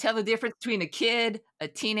 You can tell the difference between a kid, a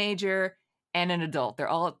teenager, and an adult. They're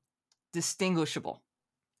all distinguishable,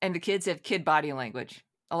 and the kids have kid body language.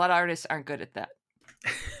 A lot of artists aren't good at that.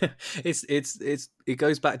 It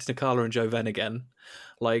goes back to Nakala and Joe-Ven again,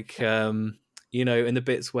 like in the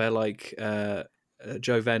bits where like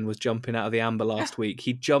Joe-Ven was jumping out of the amber last week.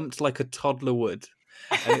 He jumped like a toddler would,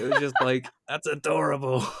 and it was just like, that's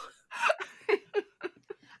adorable.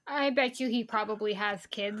 I bet you he probably has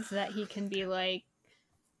kids that he can be like,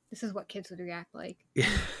 this is what kids would react like.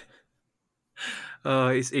 Oh,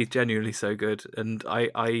 he's genuinely so good, and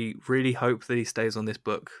I really hope that he stays on this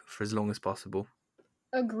book for as long as possible.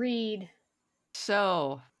 Agreed.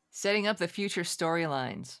 So, setting up the future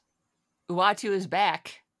storylines. Uatu is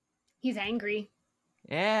back. He's angry.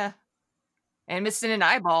 Yeah. And missing an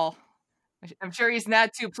eyeball. I'm sure he's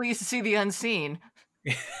not too pleased to see the unseen.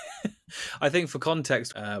 I think for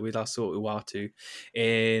context, we last saw Uatu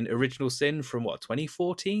in Original Sin from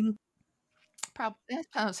 2014? Probably.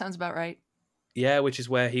 That sounds about right. Yeah, which is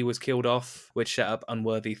where he was killed off, which set up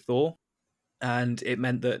Unworthy Thor. And it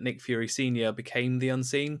meant that Nick Fury Sr. became the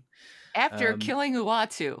Unseen. After killing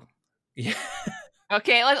Uatu. Yeah.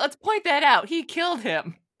 Okay, let's point that out. He killed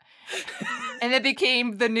him. And then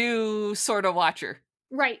became the new sort of Watcher.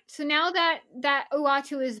 Right. So now that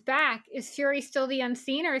Uatu is back, is Fury still the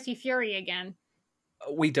Unseen, or is he Fury again?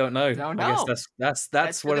 We don't know. Don't know. I guess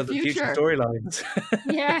that's one of the future storylines.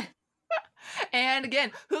 Yeah. And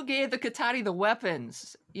again, who gave the Katati the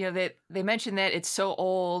weapons? They mentioned that it's so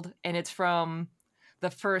old and it's from the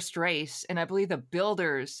first race. And I believe the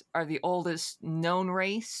Builders are the oldest known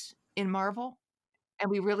race in Marvel.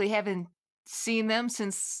 And we really haven't seen them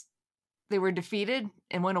since they were defeated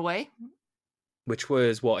and went away. Which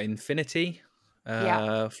was Infinity?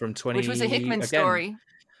 From 20... Which was a Hickman story.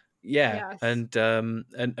 Yeah, yes.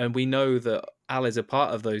 And we know that Al is a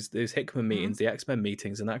part of those Hickman meetings, the X-Men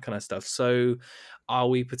meetings, and that kind of stuff. So, are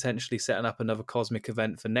we potentially setting up another cosmic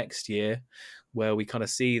event for next year, where we kind of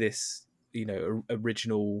see this,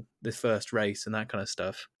 original, the first race and that kind of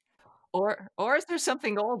stuff? Or is there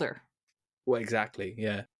something older? Well, exactly.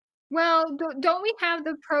 Yeah. Well, don't we have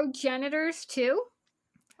the progenitors too?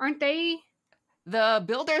 Aren't they? The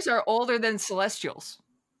Builders are older than Celestials.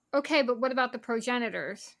 Okay, but what about the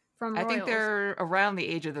progenitors from Royals? I think they're around the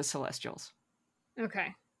age of the Celestials.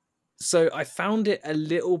 Okay. So I found it a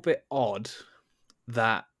little bit odd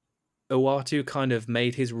that Uatu kind of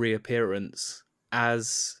made his reappearance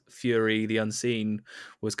as Fury the Unseen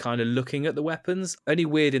was kind of looking at the weapons. Only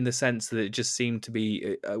weird in the sense that it just seemed to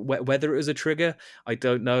be, whether it was a trigger, I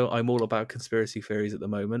don't know. I'm all about conspiracy theories at the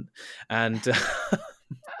moment. And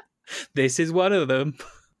this is one of them.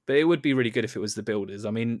 But it would be really good if it was the builders.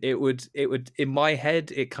 I mean, it would in my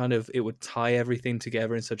head, it would tie everything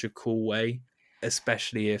together in such a cool way,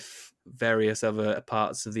 especially if various other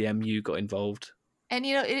parts of the MU got involved. And,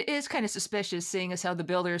 it is kind of suspicious seeing as how the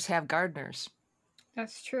builders have gardeners.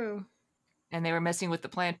 That's true. And they were messing with the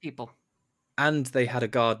plant people. And they had a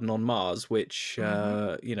garden on Mars, which,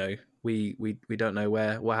 we don't know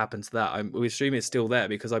what happened to that. We assume it's still there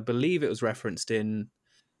because I believe it was referenced in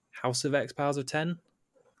House of X Powers of 10.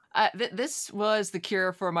 This was the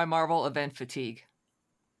cure for my Marvel event fatigue.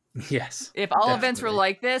 Yes. If all events were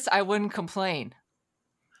like this, I wouldn't complain.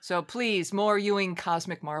 So please, more Ewing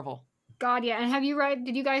Cosmic Marvel. God, yeah. And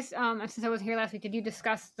did you guys, since I was here last week, did you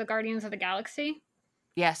discuss the Guardians of the Galaxy?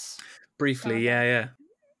 Yes. Briefly, yeah.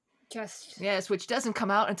 Yes, which doesn't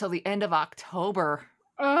come out until the end of October.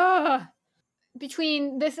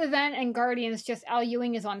 Between this event and Guardians, just Al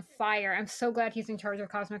Ewing is on fire. I'm so glad he's in charge of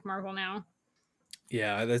Cosmic Marvel now.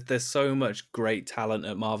 Yeah, there's so much great talent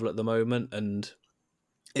at Marvel at the moment, and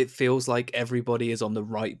it feels like everybody is on the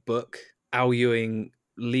right book. Al Ewing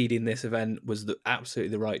leading this event was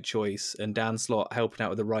absolutely the right choice, and Dan Slott helping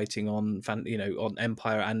out with the writing on on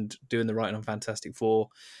Empire and doing the writing on Fantastic Four,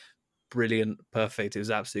 brilliant, perfect. It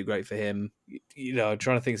was absolutely great for him. I'm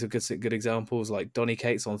trying to think of good examples, like Donny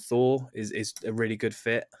Cates on Thor is a really good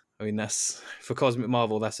fit. I mean, that's for Cosmic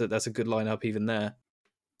Marvel. That's a good lineup even there.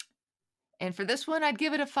 And for this one, I'd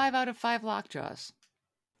give it a 5 out of 5 lockjaws.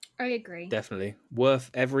 I agree. Definitely worth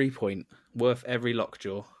every point, worth every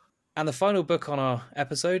lockjaw. And the final book on our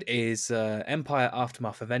episode is Empire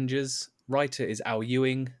Aftermath Avengers. Writer is Al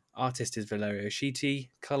Ewing. Artist is Valerio Schiti.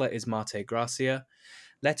 Color is Marte Gracia.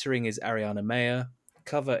 Lettering is Ariana Mayer.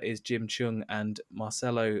 Cover is Jim Chung and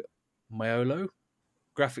Marcelo Maiolo.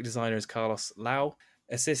 Graphic designer is Carlos Lau.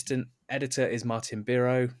 Assistant editor is Martin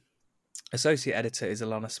Biro. Associate editor is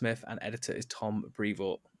Alana Smith. And editor is Tom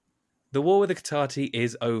Brevoort. The war with the Katati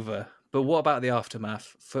is over. But what about the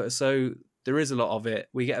aftermath? So there is a lot of it.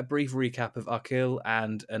 We get a brief recap of Arkil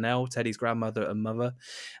and Anel, Teddy's grandmother and mother,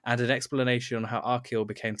 and an explanation on how Arkil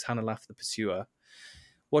became Tanalaf the Pursuer.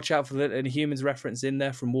 Watch out for the Inhumans reference in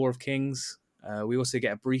there from War of Kings. We also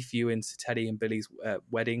get a brief view into Teddy and Billy's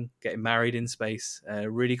wedding, getting married in space. A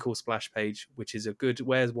really cool splash page, which is a good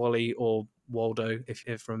Where's Wally or Waldo, if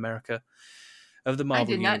you're from America, of the Marvel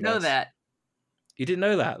universe. I did not know that. You didn't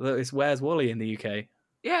know that? That it's Where's Wally in the UK?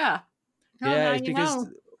 Yeah. Yeah, it's because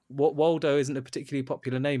Waldo isn't a particularly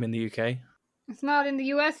popular name in the UK. It's not in the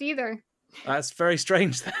US either. That's very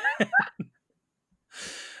strange.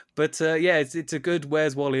 But it's a good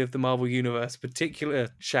Where's Wally of the Marvel Universe. Particular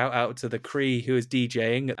shout out to the Kree who is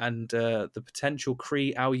DJing and the potential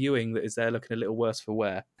Kree Al Ewing that is there looking a little worse for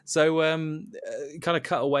wear. So kind of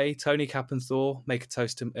cut away. Tony, Cap and Thor make a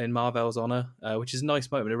toast in Mar-Vell's honor, which is a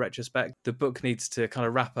nice moment in retrospect. The book needs to kind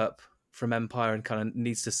of wrap up from Empire and kind of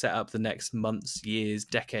needs to set up the next months, years,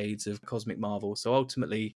 decades of Cosmic Marvel. So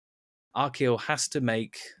ultimately, Arkil has to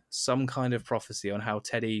make some kind of prophecy on how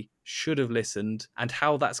Teddy should have listened and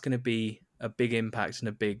how that's going to be a big impact and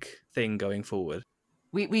a big thing going forward.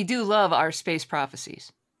 We do love our space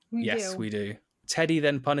prophecies. We do. Teddy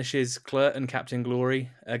then punishes Kl'rt and Captain Glory.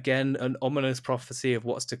 Again, an ominous prophecy of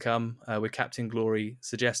what's to come, with Captain Glory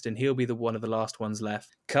suggesting he'll be one of the last ones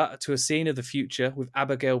left. Cut to a scene of the future with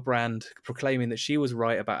Abigail Brand proclaiming that she was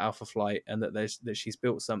right about Alpha Flight and that she's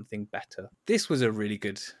built something better. This was a really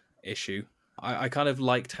good issue. I kind of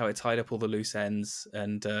liked how it tied up all the loose ends,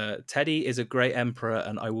 and Teddy is a great emperor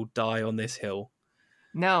and I will die on this hill.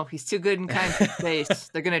 No, he's too good and kind for space.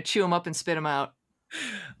 They're going to chew him up and spit him out.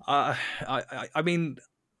 I mean,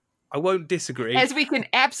 I won't disagree. As we can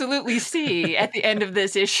absolutely see at the end of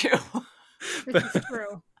this issue. Which is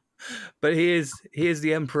true. But he is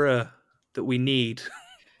the emperor that we need.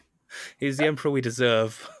 He's the emperor we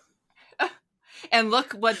deserve. And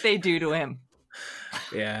look what they do to him.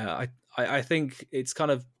 Yeah, I think it's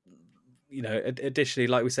kind of, additionally,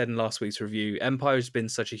 like we said in last week's review, Empire's been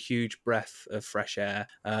such a huge breath of fresh air,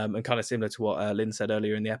 and kind of similar to what Lynn said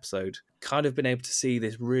earlier in the episode, kind of been able to see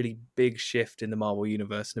this really big shift in the Marvel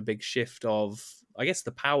Universe and a big shift of, I guess,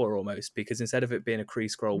 the power almost, because instead of it being a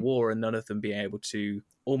Kree-Skrull war and none of them being able to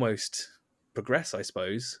almost progress, I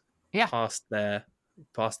suppose, past their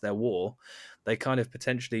war, they kind of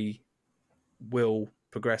potentially will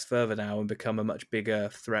progress further now and become a much bigger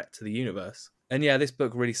threat to the universe. And yeah, this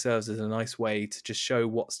book really serves as a nice way to just show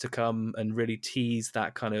what's to come and really tease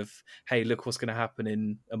that kind of, hey, look what's going to happen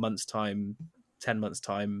in a month's time, 10 months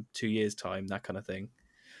time, 2 years time, that kind of thing.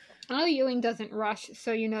 Oh, Ewing doesn't rush,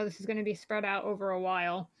 so this is going to be spread out over a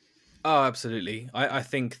while. Oh, absolutely. I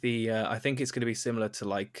think I think it's going to be similar to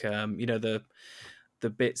like the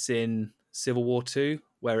bits in Civil War 2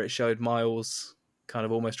 where it showed Miles kind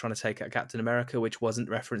of almost trying to take out Captain America, which wasn't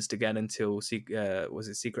referenced again until was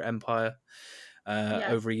it Secret Empire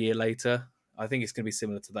over a year later. I think it's going to be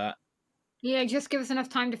similar to that. Yeah, just give us enough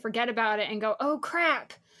time to forget about it and go, oh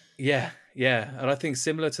crap. Yeah. And I think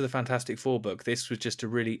similar to the Fantastic Four book, this was just a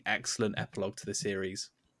really excellent epilogue to the series.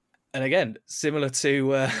 And again, similar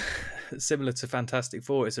to Fantastic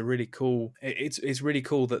Four, it's a really cool. It's really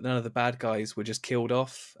cool that none of the bad guys were just killed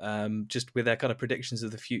off. Just with their kind of predictions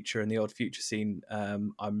of the future and the odd future scene.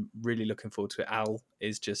 I'm really looking forward to it. Al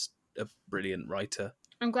is just a brilliant writer.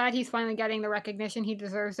 I'm glad he's finally getting the recognition he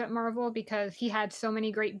deserves at Marvel, because he had so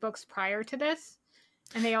many great books prior to this,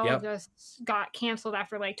 and they all just got canceled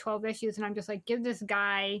after like 12 issues. And I'm just like, give this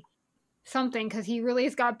guy something, because he really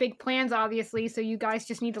has got big plans, obviously, so you guys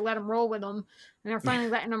just need to let him roll with them, and they're finally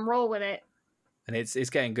letting him roll with it. And it's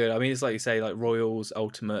getting good. I mean, it's like you say, like Royals,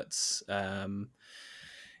 Ultimates,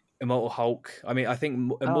 Immortal Hulk. I mean, I think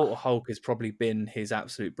Immortal Hulk has probably been his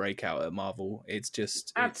absolute breakout at Marvel. It's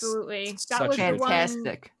just absolutely that was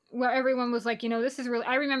fantastic. Where everyone was like, this is really.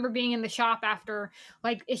 I remember being in the shop after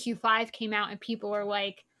like issue 5 came out, and people were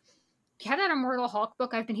like, you had that Immortal Hulk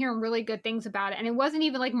book? I've been hearing really good things about it. And it wasn't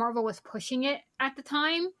even like Marvel was pushing it at the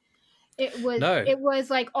time. It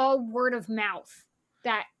was like all word of mouth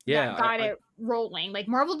that got it rolling. Like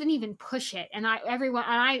Marvel didn't even push it. And I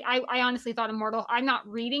honestly thought Immortal, I'm not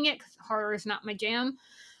reading it because horror is not my jam,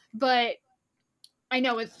 but I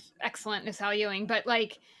know it's excellent as Hal Ewing, but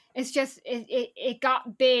like, it's just, it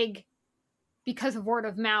got big because of word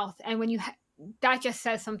of mouth. And when that just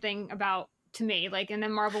says something about, to me, like, and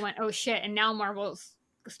then Marvel went, oh shit, and now Marvel's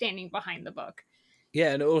standing behind the book.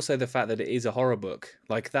 Yeah, and also the fact that it is a horror book,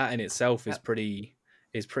 like that in itself is pretty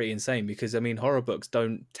insane, because I mean horror books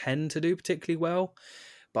don't tend to do particularly well,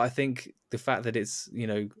 but I think the fact that it's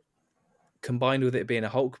combined with it being a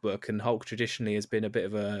Hulk book, and Hulk traditionally has been a bit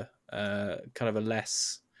of a kind of a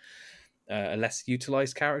less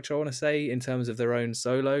utilized character, I want to say, in terms of their own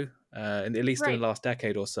solo. At least in the last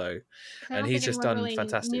decade or so, and he's just done really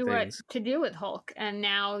fantastic things. What to do with Hulk, and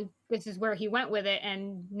now this is where he went with it,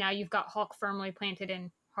 and now you've got Hulk firmly planted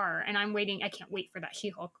in horror, and I'm waiting. I can't wait for that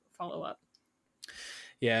She-Hulk follow up.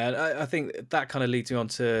 Yeah, I think that kind of leads me on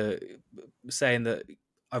to saying that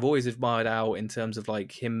I've always admired Al in terms of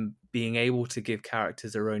like him being able to give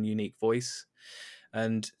characters their own unique voice,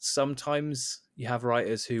 and sometimes you have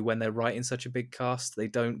writers who, when they're writing such a big cast, they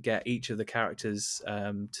don't get each of the characters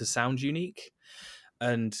to sound unique.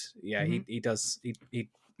 And he does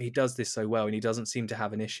this so well, and he doesn't seem to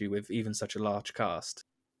have an issue with even such a large cast.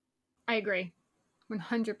 I agree,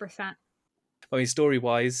 100%. I mean,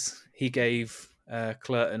 story-wise, he gave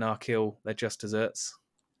Kl'rt and Arkil their just desserts.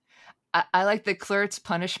 I like that Kl'rt's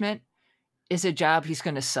punishment is a job he's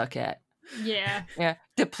going to suck at. Yeah.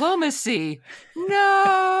 Diplomacy.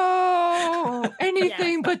 No.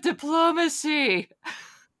 Anything but diplomacy.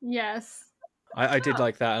 Yes. I did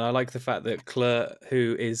like that, and I like the fact that Kl'rt,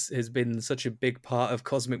 who has been such a big part of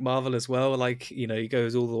Cosmic Marvel as well, like, he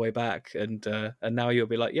goes all the way back, and now you'll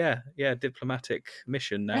be like, yeah, diplomatic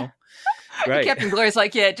mission now. Great. Captain Glory's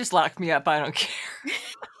like, yeah, just lock me up, I don't care.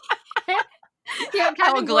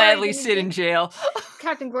 I will gladly sit in jail.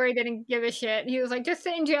 Captain Glory didn't give a shit. He was like, just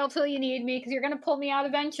sit in jail till you need me, because you're going to pull me out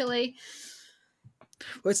eventually.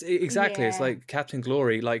 Well, it's like Captain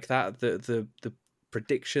Glory, like that, the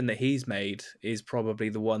prediction that he's made is probably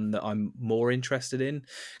the one that I'm more interested in,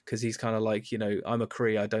 because he's kind of like, I'm a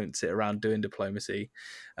Kree, I don't sit around doing diplomacy,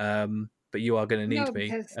 but you are going to need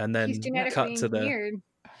me. And then cut to engineered.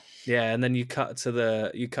 And then you cut to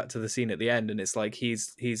the scene at the end, and it's like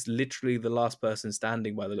he's literally the last person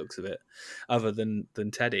standing by the looks of it, other than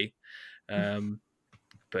Teddy.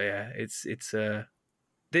 But yeah, it's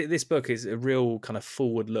this book is a real kind of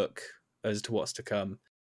forward look as to what's to come.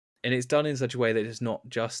 And it's done in such a way that it's not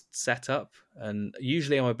just set up. And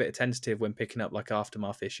usually I'm a bit tentative when picking up like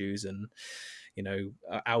Aftermath issues and,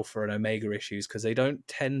 Alpha and Omega issues, because they don't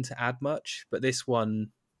tend to add much. But this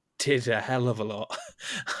one did a hell of a lot.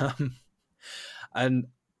 And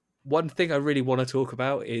one thing I really want to talk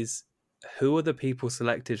about is, who are the people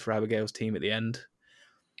selected for Abigail's team at the end?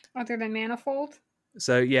 Other than Manifold?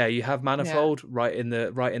 So yeah, you have Manifold right in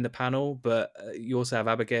the panel, but you also have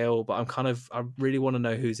Abigail. But I really want to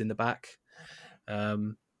know who's in the back.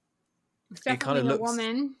 It's definitely a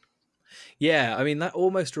woman. Yeah, I mean that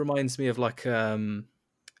almost reminds me of like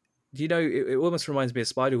do you know? It almost reminds me of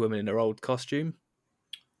Spider Woman in her old costume.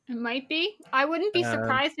 It might be. I wouldn't be Um,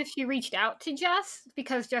 surprised if she reached out to Jess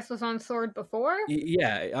because Jess was on Sword before.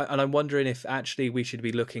 Yeah, and I'm wondering if actually we should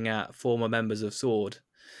be looking at former members of Sword,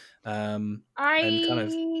 and kind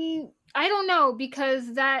of. I don't know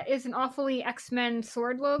because that is an awfully X-Men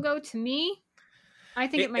Sword logo to me. I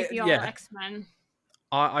think it might be all Yeah, X-Men.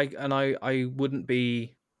 I wouldn't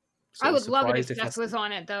be. I would love it surprised if Jess was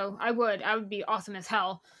on it, though. I would be awesome as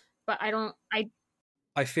hell. But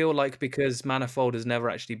I feel like because Manifold has never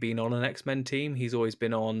actually been on an X-Men team, he's always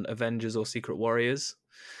been on Avengers or Secret Warriors.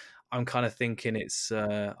 I'm kind of thinking it's.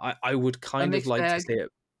 I would kind of like to see it.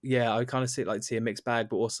 Yeah, I kind of like to see a mixed bag,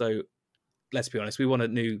 but also, let's be honest, we want a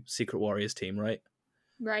new Secret Warriors team, right?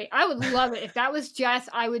 Right. I would love it if that was Jess.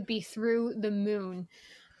 I would be through the moon.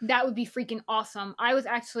 That would be freaking awesome. I was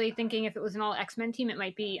actually thinking if it was an all X-Men team, it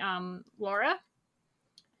might be Laura.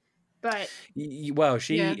 But well,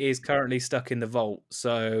 she is currently stuck in the vault,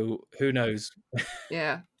 so who knows?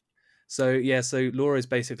 Yeah. So Laura's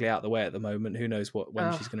basically out the way at the moment. Who knows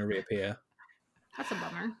when she's going to reappear? That's a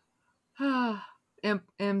bummer.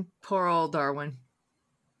 and poor old Darwin.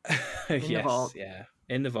 In the vault. Yeah,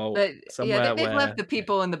 in the vault. But, somewhere they've left the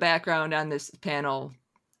people in the background on this panel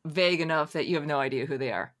vague enough that you have no idea who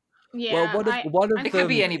they are. Yeah. Well, one of them, it could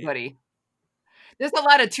be anybody. There's a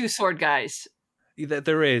lot of two-sword guys.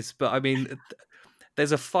 There is, but I mean,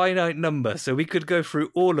 there's a finite number, so we could go through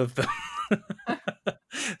all of them.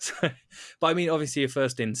 But I mean, obviously, your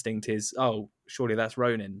first instinct is, oh, surely that's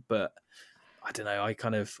Ronin. But I don't know.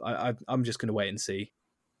 I'm just going to wait and see.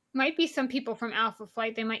 Might be some people from Alpha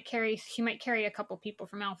Flight. She might carry a couple people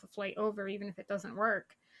from Alpha Flight over, even if it doesn't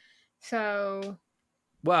work. So.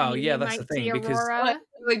 Well, yeah, that's the thing because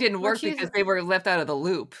it didn't work because they were left out of the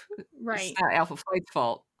loop. Right. It's not Alpha Flight's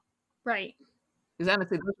fault. Right. Because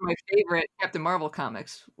honestly, those are my favorite Captain Marvel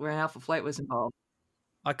comics where Alpha Flight was involved.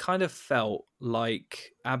 I kind of felt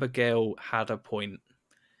like Abigail had a point.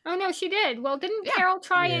 Oh, no, she did. Well, didn't Carol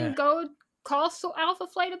try and go call Alpha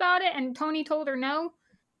Flight about it and Tony told her no?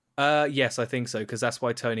 Yes, I think so, because that's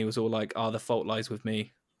why Tony was all like, the fault lies with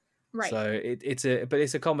me. Right. So it's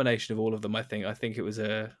a combination of all of them, I think. I think it was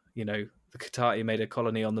the Katati made a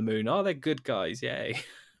colony on the moon. Oh, they're good guys, yay.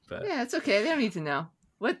 But yeah, it's okay. They don't need to know.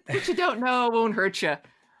 What you don't know won't hurt you.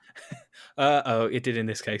 It did in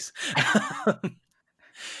this case.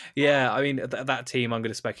 Yeah, I mean, that team I'm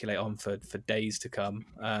going to speculate on for days to come.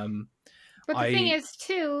 But the thing is,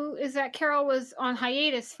 too, is that Carol was on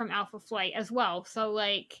hiatus from Alpha Flight as well. So,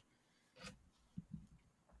 like...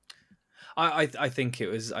 I think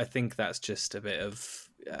that's just a bit of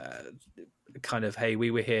kind of, hey,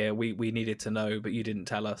 we were here, we needed to know, but you didn't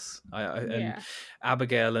tell us. And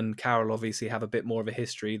Abigail and Carol obviously have a bit more of a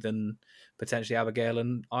history than potentially Abigail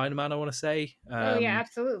and Iron Man, I want to say.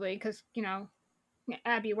 Absolutely, because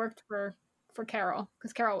Abby worked for Carol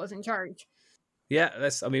because Carol was in charge. Yeah,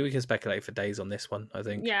 we can speculate for days on this one, I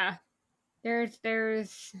think. Yeah,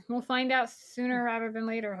 we'll find out sooner rather than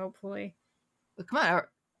later, hopefully. Come on,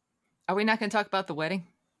 are we not going to talk about the wedding?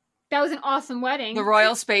 That was an awesome wedding. The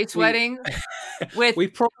Royal Space wedding. With we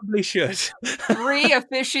probably should. 3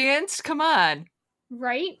 officiants. Come on.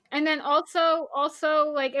 Right, and then also,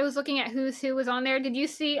 like it was looking at who was on there. Did you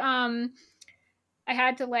see? I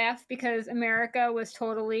had to laugh because America was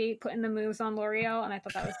totally putting the moves on L'Oreal, and I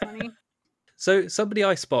thought that was funny. So somebody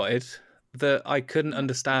I spotted that I couldn't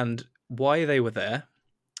understand why they were there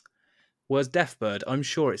was Deathbird. I'm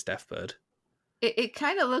sure it's Deathbird. It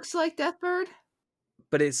kind of looks like Deathbird,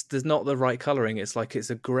 but there's not the right coloring. It's like it's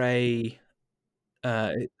a gray.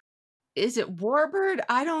 Is it Warbird?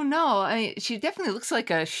 I don't know. I mean, she definitely looks like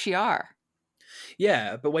a Shi'ar.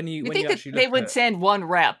 Yeah, but when you think that they would send one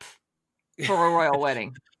rep for a royal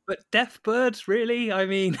wedding, but Deathbird, really? I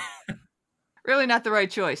mean, really not the right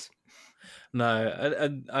choice. No,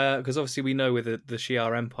 and because obviously we know with the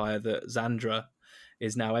Shi'ar Empire that Xandra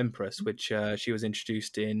is now Empress, which she was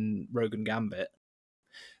introduced in Rogue and Gambit.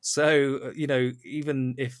 So,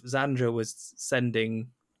 even if Xandra was sending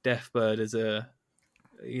Deathbird as an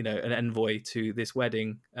envoy to this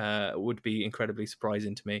wedding, would be incredibly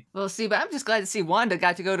surprising to me. Well, see, but I'm just glad to see Wanda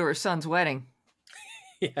got to go to her son's wedding.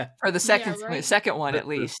 Yeah. Or the second one, at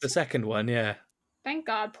least. The second one, yeah. Thank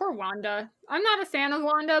God. Poor Wanda. I'm not a fan of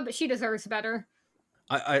Wanda, but she deserves better.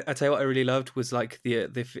 I tell you what I really loved was like the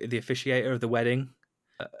officiator of the wedding.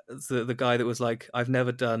 The guy that was like, I've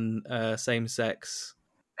never done same-sex...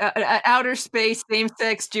 outer space,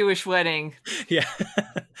 same-sex Jewish wedding. Yeah.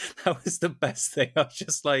 That was the best thing. I was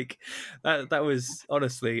just like, that was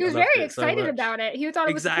honestly... He was very excited about it. He thought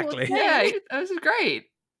it was exactly. Cool. Yeah, that was great.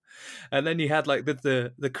 And then you had like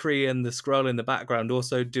the Kree and the Skrull in the background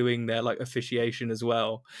also doing their like officiation as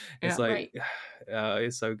well. It's like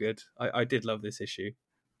it's so good. I did love this issue.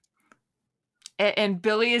 And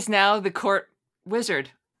Billy is now the court wizard.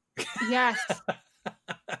 Yes.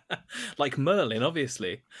 Like Merlin,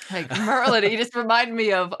 obviously. Like Merlin, he just reminded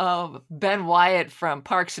me of Ben Wyatt from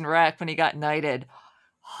Parks and Rec when he got knighted.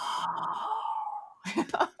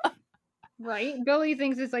 Right? Billy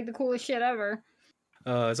thinks it's like the coolest shit ever.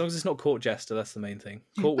 As long as it's not court jester, that's the main thing.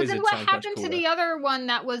 Court But wizard then what sounds much happened to cooler. the other one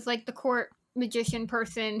that was like the court magician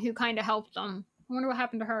person who kind of helped them? I wonder what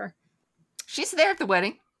happened to her. She's there at the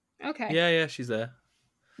wedding. Okay. Yeah, she's there.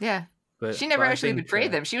 Yeah. But She never I actually think,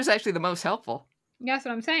 betrayed them. She was actually the most helpful. That's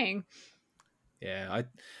what I'm saying. Yeah,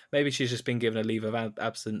 maybe she's just been given a leave of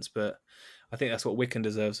absence, but I think that's what Wiccan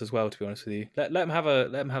deserves as well. To be honest with you, let them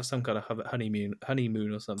have some kind of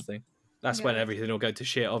honeymoon or something. That's when everything will go to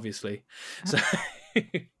shit, obviously. So,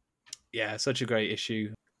 yeah, such a great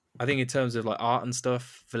issue. I think in terms of like art and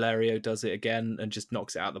stuff, Valerio does it again and just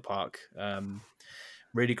knocks it out of the park.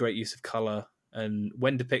 Really great use of color, and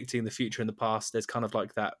when depicting the future and the past, there's kind of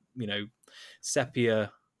like that,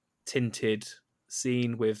 sepia tinted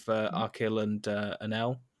scene with Arkil and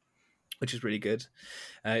Anel, which is really good.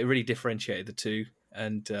 It really differentiated the two.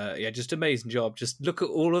 And just amazing job. Just look at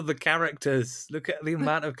all of the characters. Look at the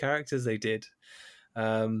amount of characters they did.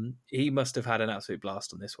 He must have had an absolute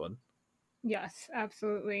blast on this one. Yes,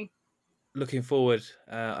 absolutely. Looking forward,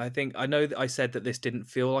 I know that I said that this didn't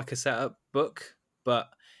feel like a setup book, but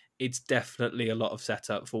it's definitely a lot of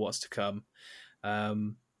setup for what's to come.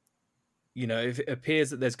 If it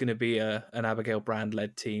appears that there's going to be an Abigail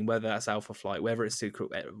Brand-led team, whether that's Alpha Flight, whether it's Secret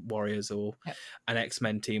Warriors or an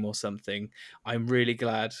X-Men team or something, I'm really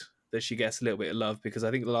glad that she gets a little bit of love, because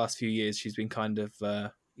I think the last few years she's been kind of,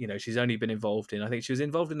 she's only been involved in, I think she was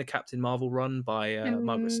involved in the Captain Marvel run by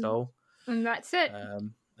Margaret Stoll. And that's it.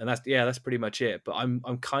 And that's pretty much it. But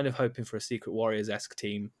I'm kind of hoping for a Secret Warriors-esque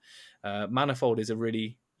team. Manifold is a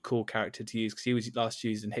really cool character to use because he was last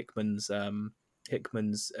used in Hickman's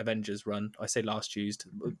Avengers run. I say last used.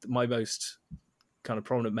 My most kind of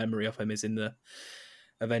prominent memory of him is in the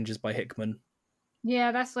Avengers by Hickman.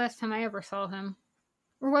 Yeah, that's the last time I ever saw him.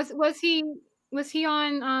 Or was he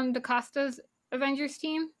on DaCosta's Avengers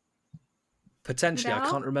team? Potentially, I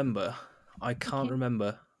can't remember. I can't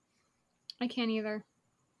remember. I can't either.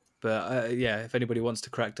 But if anybody wants to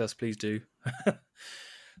correct us, please do.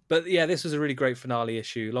 But yeah, this was a really great finale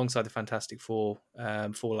issue alongside the Fantastic Four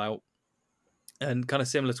Fallout. And kind of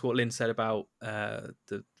similar to what Lynn said about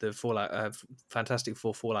the Fallout Fantastic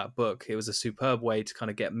Four Fallout book, it was a superb way to kind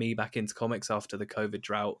of get me back into comics after the COVID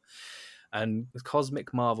drought. And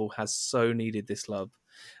Cosmic Marvel has so needed this love,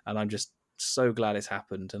 and I'm just so glad it's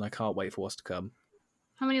happened, and I can't wait for what's to come.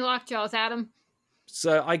 How many lockjaws, Adam?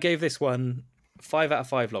 So I gave this one 5 out of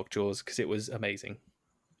 5 lockjaws because it was amazing.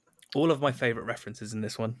 All of my favorite references in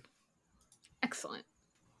this one. Excellent.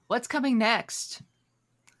 What's coming next?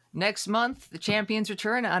 Next month, the Champions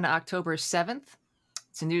return on October 7th.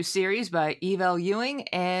 It's a new series by Eve L. Ewing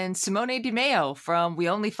and Simone DiMeo from We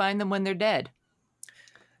Only Find Them When They're Dead.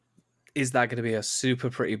 Is that going to be a super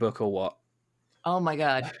pretty book or what? Oh my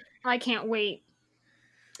God. I can't wait.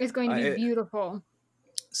 It's going to be beautiful.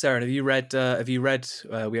 Sarah, have you read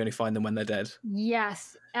We Only Find Them When They're Dead?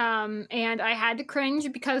 Yes. And I had to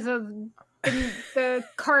cringe because of the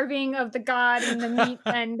carving of the god and the meat,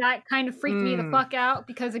 and that kind of freaked me the fuck out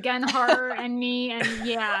because, again, horror and me, and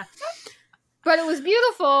yeah. But it was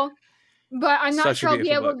beautiful, but I'm not sure I'll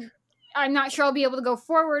be able to go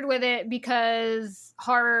forward with it because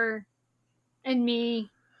horror and me.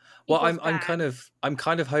 Well, I'm kind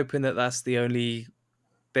of hoping that that's the only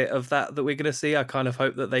bit of that we're going to see. I kind of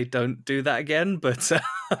hope that they don't do that again, but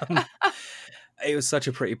it was such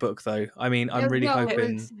a pretty book, though. I mean, I'm really hoping.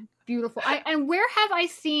 It was beautiful. And where have I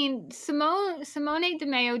seen Simone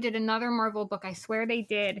DiMeo did another Marvel book? I swear they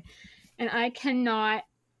did, and I cannot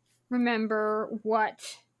remember what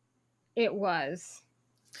it was.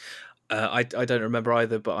 I don't remember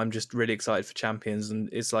either, but I'm just really excited for Champions, and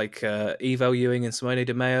it's like Eve L. Ewing and Simone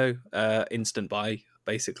DiMeo, instant buy.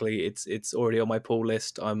 Basically, it's already on my pull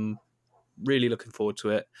list. I'm really looking forward to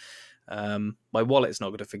it. My wallet's not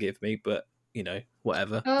going to forgive me, but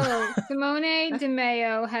whatever. Oh, Simone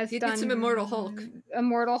DiMeo has done some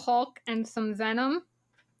Immortal Hulk, and some Venom,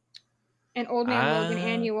 and Old Man Logan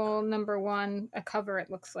Annual #1, a cover.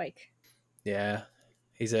 It looks like. Yeah,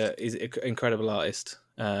 he's an incredible artist.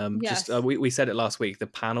 Yes. We said it last week. The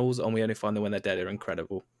panels on We Only Find Them When They're Dead are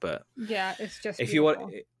incredible. But yeah, it's just if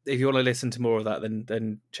beautiful. you want to listen to more of that,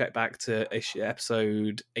 then check back to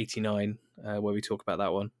episode 89 where we talk about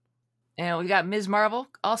that one. And we got Ms. Marvel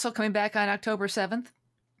also coming back on October 7th.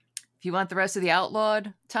 If you want the rest of the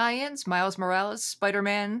Outlawed tie-ins, Miles Morales,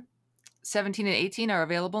 Spider-Man 17 and 18 are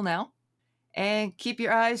available now. And keep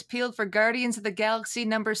your eyes peeled for Guardians of the Galaxy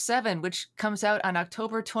number 7, which comes out on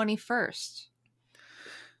October 21st.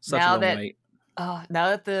 Such a long wait. Now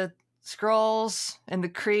that the Skrulls and the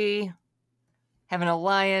Kree have an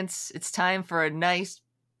alliance, it's time for a nice,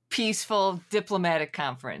 peaceful, diplomatic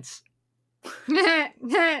conference. Yeah,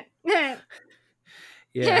 how's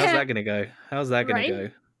that going to go? How's that going to go?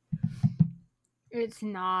 It's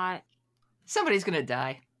not. Somebody's going to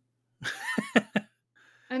die.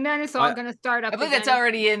 And then it's all going to start up. I believe that's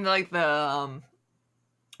already in like the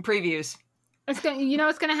previews. It's going. You know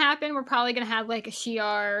what's going to happen? We're probably going to have like a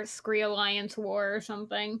Shi'ar Skree alliance war or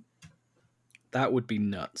something. That would be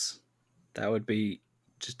nuts. That would be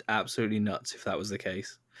just absolutely nuts if that was the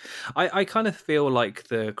case. I kind of feel like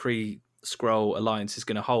the Kree Skrull alliance is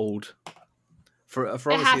going to hold for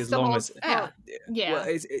obviously as long as yeah. Well,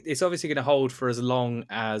 it's obviously going to hold for as long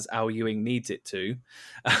as Al Ewing needs it to.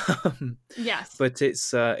 Yes, but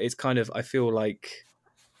it's kind of, I feel like,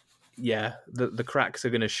 the cracks are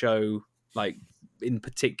going to show like in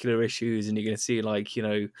particular issues, and you're going to see like, you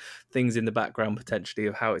know, things in the background potentially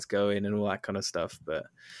of how it's going and all that kind of stuff. But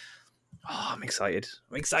I'm excited.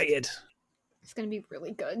 It's going to be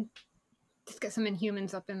really good. Just get some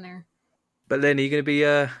Inhumans up in there. But then are you going to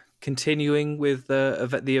be continuing with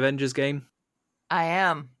the Avengers game? I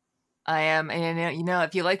am. And, you know,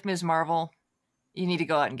 if you like Ms. Marvel, you need to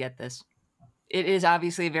go out and get this. It is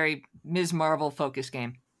obviously a very Ms. Marvel focused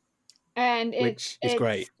game. And which is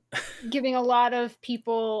great. Giving a lot of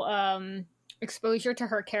people exposure to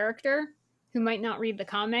her character who might not read the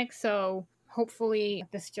comics. So hopefully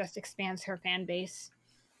this just expands her fan base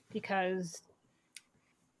because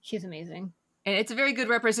she's amazing. And it's a very good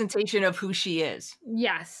representation of who she is.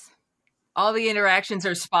 Yes. All the interactions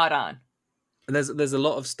are spot on. And there's a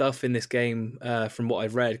lot of stuff in this game, from what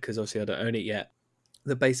I've read, because obviously I don't own it yet,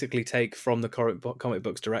 that basically take from the comic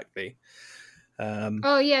books directly.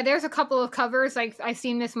 There's a couple of covers. Like I've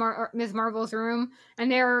seen Ms. Marvel's room,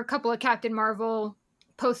 and there are a couple of Captain Marvel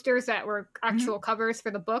posters that were actual covers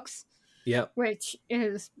for the books. Yep. Which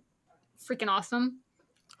is freaking awesome.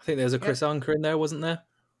 I think there's a Chris Anker in there, wasn't there?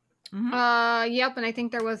 Mm-hmm. Yep, and I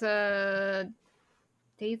think there was a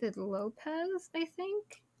David Lopez, I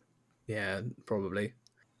think. Yeah, probably.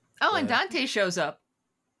 Oh, and Dante shows up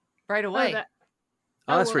right away.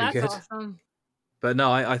 That's pretty good. Awesome. But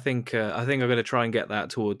no, I think I'm going to try and get that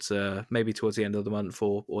towards maybe towards the end of the month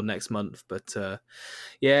or next month. But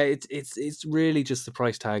it's really just the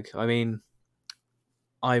price tag. I mean,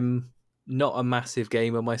 I'm not a massive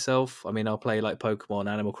gamer myself. I mean, I'll play like Pokemon,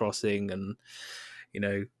 Animal Crossing, and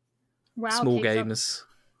small games.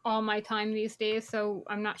 All my time these days, so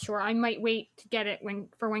I'm not sure. I might wait to get it when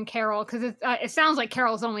Carol, because it sounds like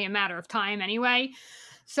Carol's only a matter of time anyway.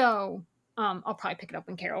 So I'll probably pick it up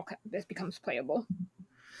when Carol this becomes playable.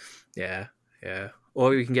 Yeah.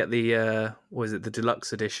 Or you can get the the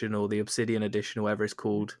deluxe edition or the Obsidian edition or whatever it's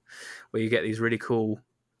called, where you get these really cool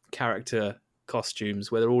character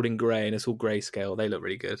costumes where they're all in grey and it's all grayscale. They look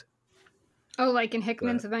really good. Oh, like in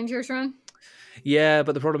Hickman's Avengers run? Yeah,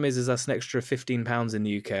 but the problem is that's an extra £15 in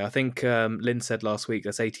the UK. I think Lynn said last week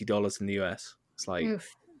that's $80 in the US. It's like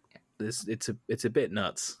it's a bit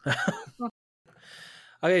nuts.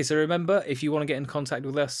 Okay, so remember, if you want to get in contact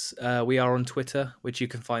with us, we are on Twitter, which you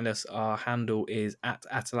can find us. Our handle is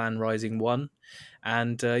 @AtalanRising1.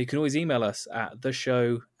 And you can always email us at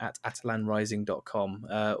theshow@atalanrising.com.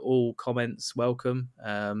 All comments welcome,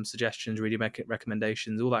 suggestions, reading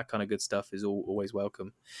recommendations, all that kind of good stuff is always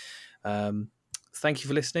welcome. Thank you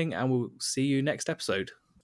for listening, and we'll see you next episode.